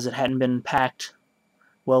 because it hadn't been packed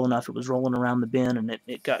well enough. It was rolling around the bin and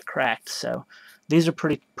it got cracked. So these are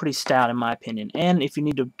pretty stout in my opinion. And if you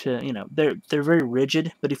need to you know, they're very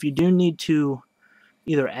rigid, but if you do need to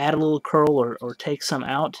either add a little curl or take some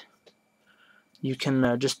out, you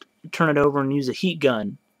can just turn it over and use a heat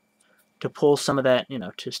gun to pull some of that, you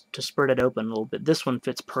know, to spread it open a little bit. This one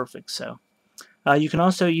fits perfect. So you can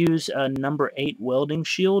also use a number 8 welding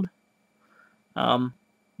shield.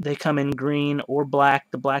 They come in green or black.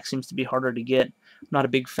 The black seems to be harder to get. I'm not a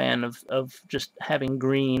big fan of just having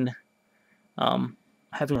green,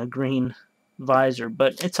 having a green visor,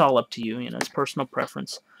 but it's all up to you. You know, it's personal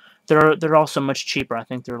preference. They're also much cheaper. I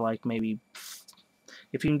think they're like maybe,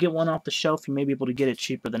 if you can get one off the shelf, you may be able to get it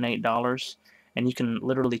cheaper than $8, and you can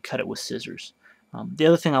literally cut it with scissors. The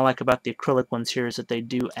other thing I like about the acrylic ones here is that they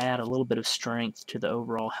do add a little bit of strength to the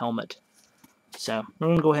overall helmet. So we're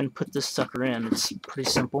going to go ahead and put this sucker in. It's pretty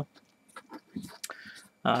simple.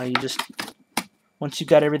 You just, once you've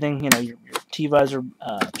got everything, you know, your T-visor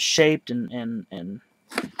shaped and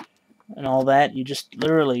all that, you just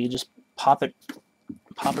literally pop it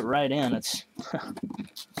right in. It's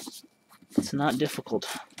it's not difficult.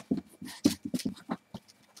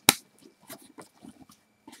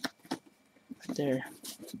 Right there.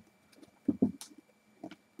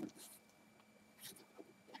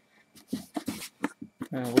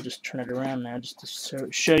 We'll just turn it around now just to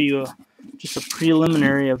show you just a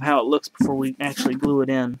preliminary of how it looks before we actually glue it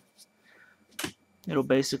in. It'll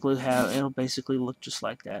basically look just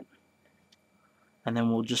like that. And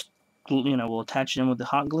then we'll just, you know, we'll attach it in with the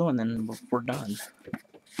hot glue, and then we're done.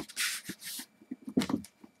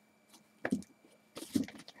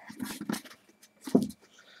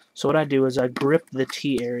 So what I do is I grip the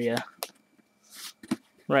T area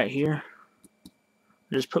right here.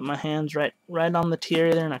 I just put my hands right on the T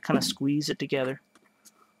area there, and I kind of squeeze it together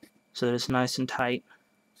so that it's nice and tight.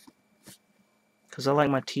 Because I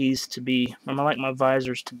like my T's to be, I like my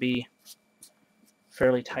visors to be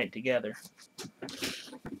fairly tight together.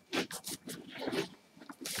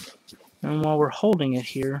 And while we're holding it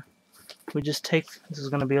here, we just take, this is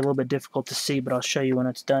going to be a little bit difficult to see, but I'll show you when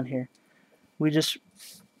it's done here. We just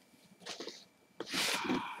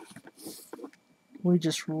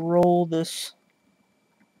roll this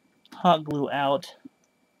hot glue out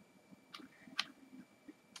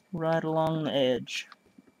right along the edge.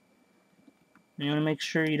 And you want to make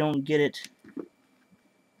sure you don't get it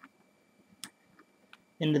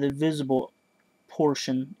into the visible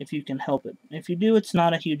portion if you can help it. If you do, it's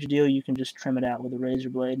not a huge deal. You can just trim it out with a razor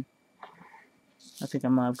blade. I think I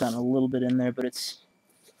might have gotten a little bit in there, but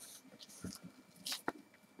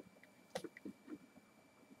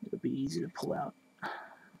it'll be easy to pull out.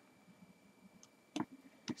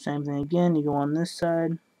 Same thing again, you go on this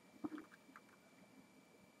side.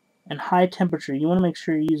 And high temperature, you want to make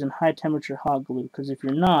sure you're using high temperature hot glue, because if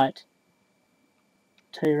you're not,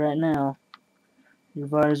 I'll tell you right now, your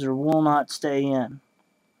visor will not stay in.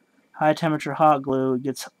 High temperature hot glue, it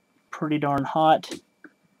gets pretty darn hot.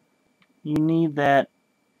 You need that,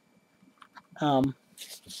 you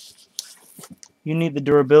need the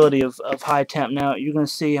durability of high temp. Now you're going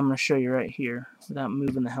to see, I'm going to show you right here without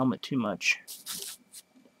moving the helmet too much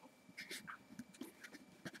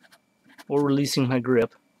or releasing my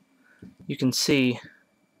grip. You can see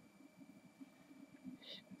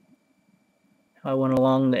how I went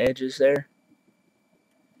along the edges there.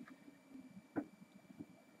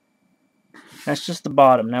 That's just the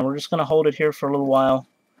bottom. Now we're just going to hold it here for a little while,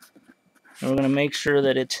 and we're going to make sure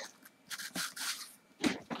that it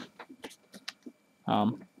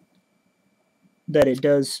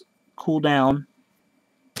does cool down.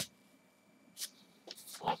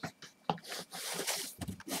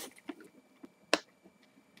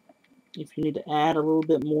 If you need to add a little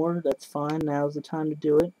bit more, that's fine. Now's the time to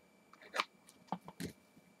do it.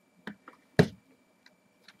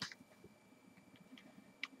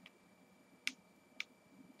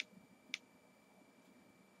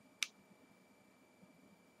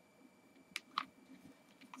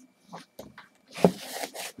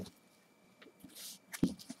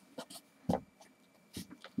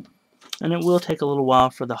 And it will take a little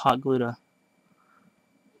while for the hot glue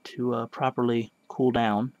to properly cool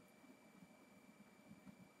down.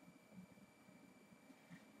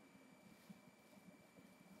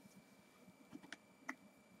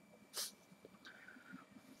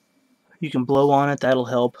 You can blow on it, that'll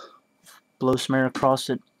help. Blow some air across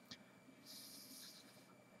it.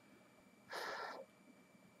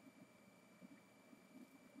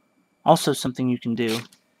 Also, something you can do,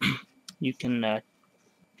 you can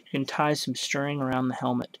tie some string around the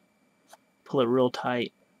helmet. Pull it real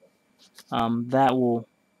tight. That will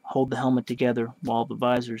hold the helmet together while the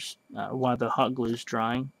visor's while the hot glue is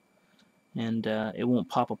drying, and it won't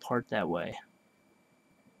pop apart that way.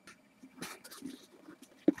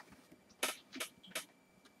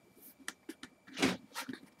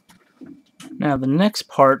 Now the next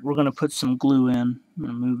part, we're going to put some glue in. I'm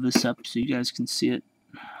going to move this up so you guys can see it.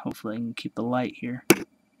 Hopefully I can keep the light here.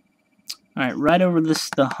 Alright, right over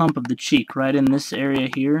the hump of the cheek, right in this area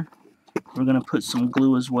here, we're going to put some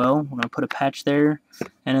glue as well. We're going to put a patch there,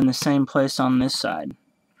 and in the same place on this side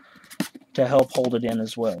to help hold it in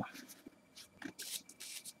as well.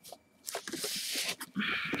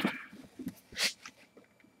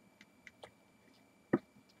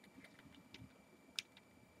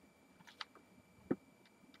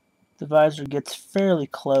 The visor gets fairly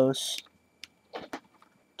close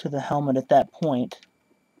to the helmet at that point,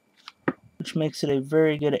 which makes it a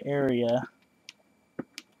very good area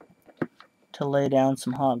to lay down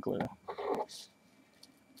some hot glue.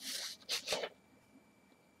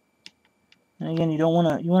 And again, you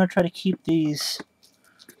want to try to keep these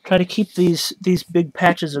big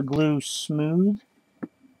patches of glue smooth.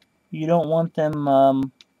 You don't want them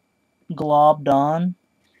globbed on.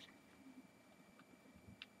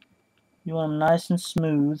 You want them nice and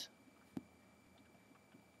smooth.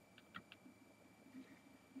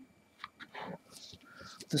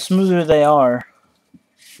 The smoother they are,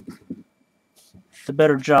 the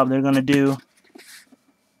better job they're going to do.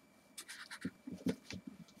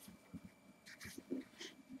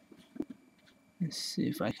 Let's see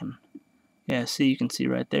if I can... Yeah, see, you can see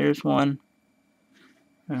right there's one.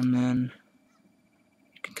 And then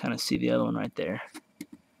you can kind of see the other one right there.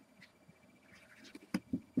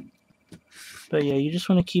 But yeah, you just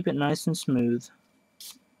want to keep it nice and smooth.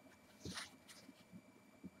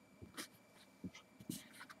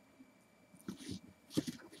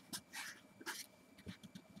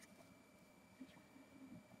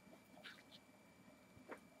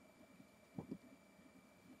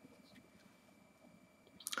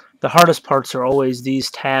 The hardest parts are always these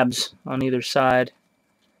tabs on either side,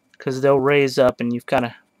 because they'll raise up, and you're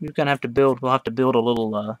gonna have to build. We'll have to build a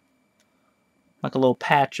little like a little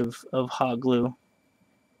patch of hot glue.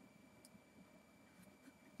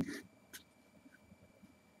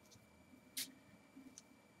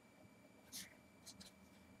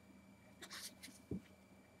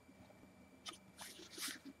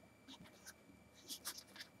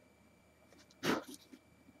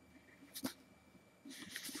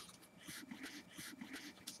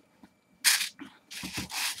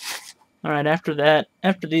 Alright, after that,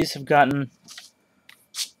 after these have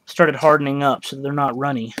started hardening up so they're not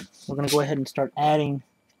runny, we're going to go ahead and start adding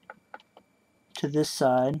to this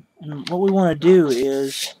side. And what we want to do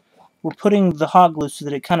is, we're putting the hot glue so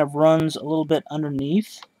that it kind of runs a little bit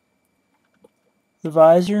underneath the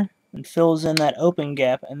visor and fills in that open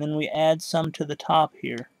gap, and then we add some to the top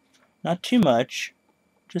here. Not too much,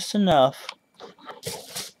 just enough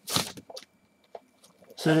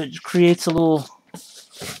so that it creates a little...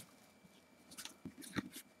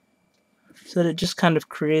 So that it just kind of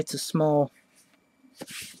creates a small,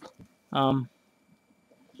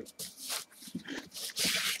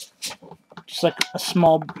 just like a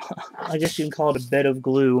small, I guess you can call it a bed of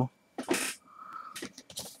glue.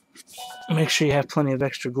 Make sure you have plenty of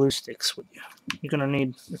extra glue sticks with you. You're going to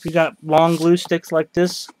need, if you got long glue sticks like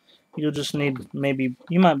this, you'll just need maybe,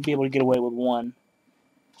 you might be able to get away with one.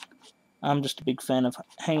 I'm just a big fan of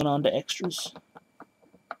hanging on to extras.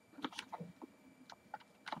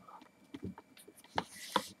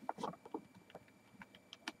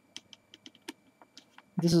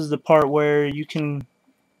 This is the part where you can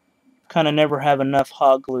kind of never have enough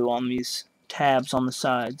hot glue on these tabs on the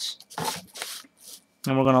sides.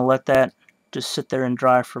 And we're going to let that just sit there and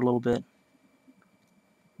dry for a little bit.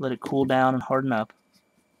 Let it cool down and harden up.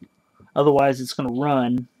 Otherwise it's going to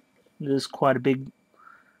run. There's quite a big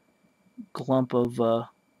lump of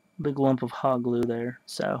hot glue there.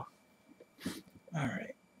 So,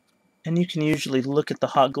 alright. And you can usually look at the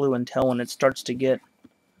hot glue and tell when it starts to get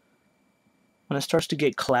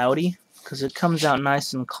cloudy, because it comes out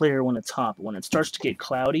nice and clear when it's hot. But when it starts to get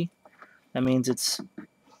cloudy, that means it's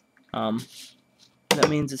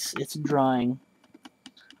drying.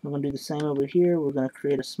 We're going to do the same over here. We're going to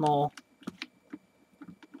create a small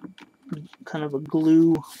kind of a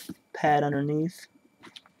glue pad underneath.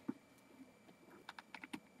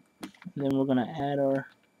 And then we're going to add our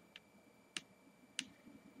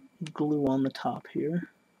glue on the top here.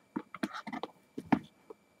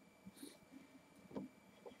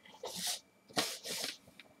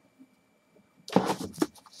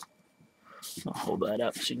 I'll hold that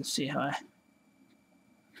up so you can see how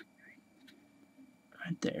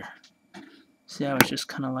right there. See See how it's just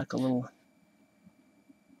kind of like a little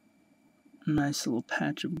nice little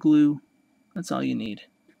patch of glue. That's all you need.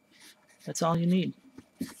 That's all you need.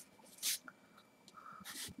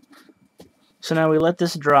 So now we let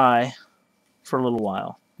this dry for a little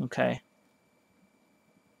while, okay?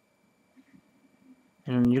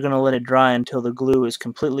 And you're going to let it dry until the glue is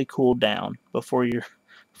completely cooled down before you're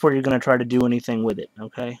going to try to do anything with it,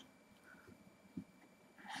 okay?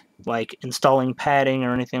 Like installing padding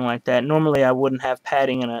or anything like that. Normally I wouldn't have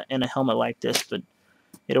padding in a helmet like this, but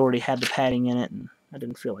it already had the padding in it and I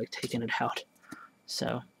didn't feel like taking it out.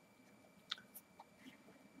 So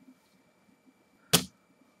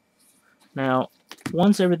now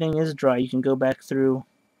once everything is dry, you can go back through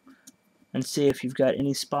and see if you've got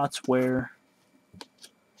any spots where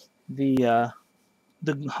the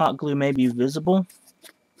hot glue may be visible.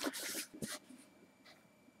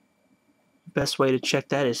 Best way to check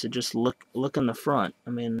that is to just look in the front. I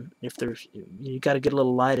mean, if there's, you got to get a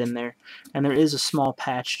little light in there, and there is a small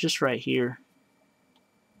patch just right here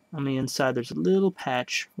on the inside. There's a little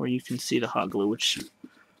patch where you can see the hot glue, which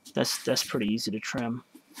that's pretty easy to trim.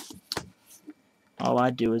 All I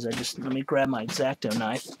do is let me grab my X-Acto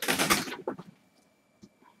knife.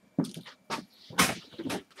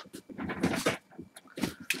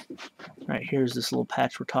 Right here's this little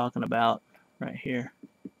patch we're talking about right here.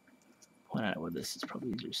 Point out where this is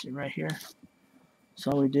probably easier to see right here.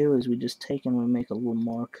 So all we do is we just take and we make a little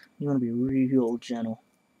mark. You want to be real gentle.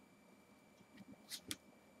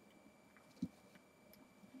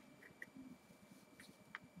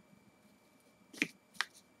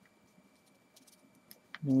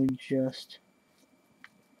 And we just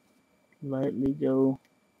lightly go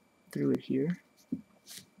through it here.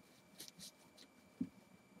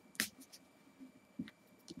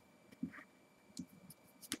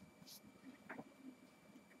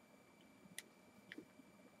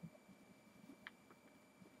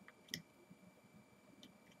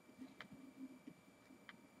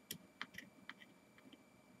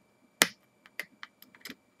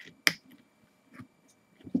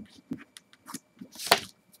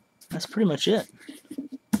 That's pretty much it.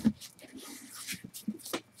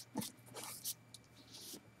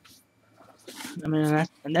 I mean,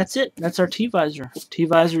 and that's it. That's our T-visor.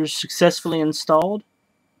 T-visor is successfully installed.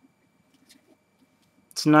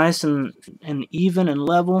 It's nice and even and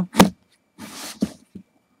level. Move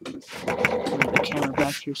the camera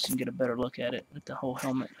back here so you can get a better look at it, at the whole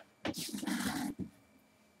helmet.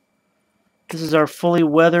 This is our fully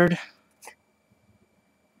weathered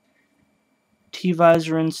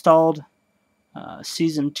T-visor installed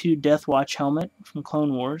Season 2 Death Watch helmet from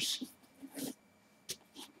Clone Wars.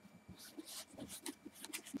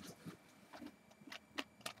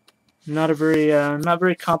 Not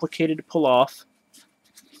very complicated to pull off,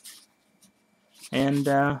 and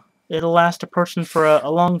it'll last a person for a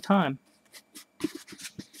long time.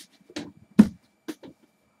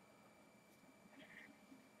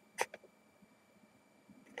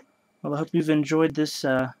 Well, I hope you've enjoyed this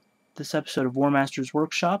this episode of Warmaster's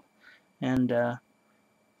Workshop, and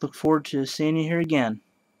look forward to seeing you here again.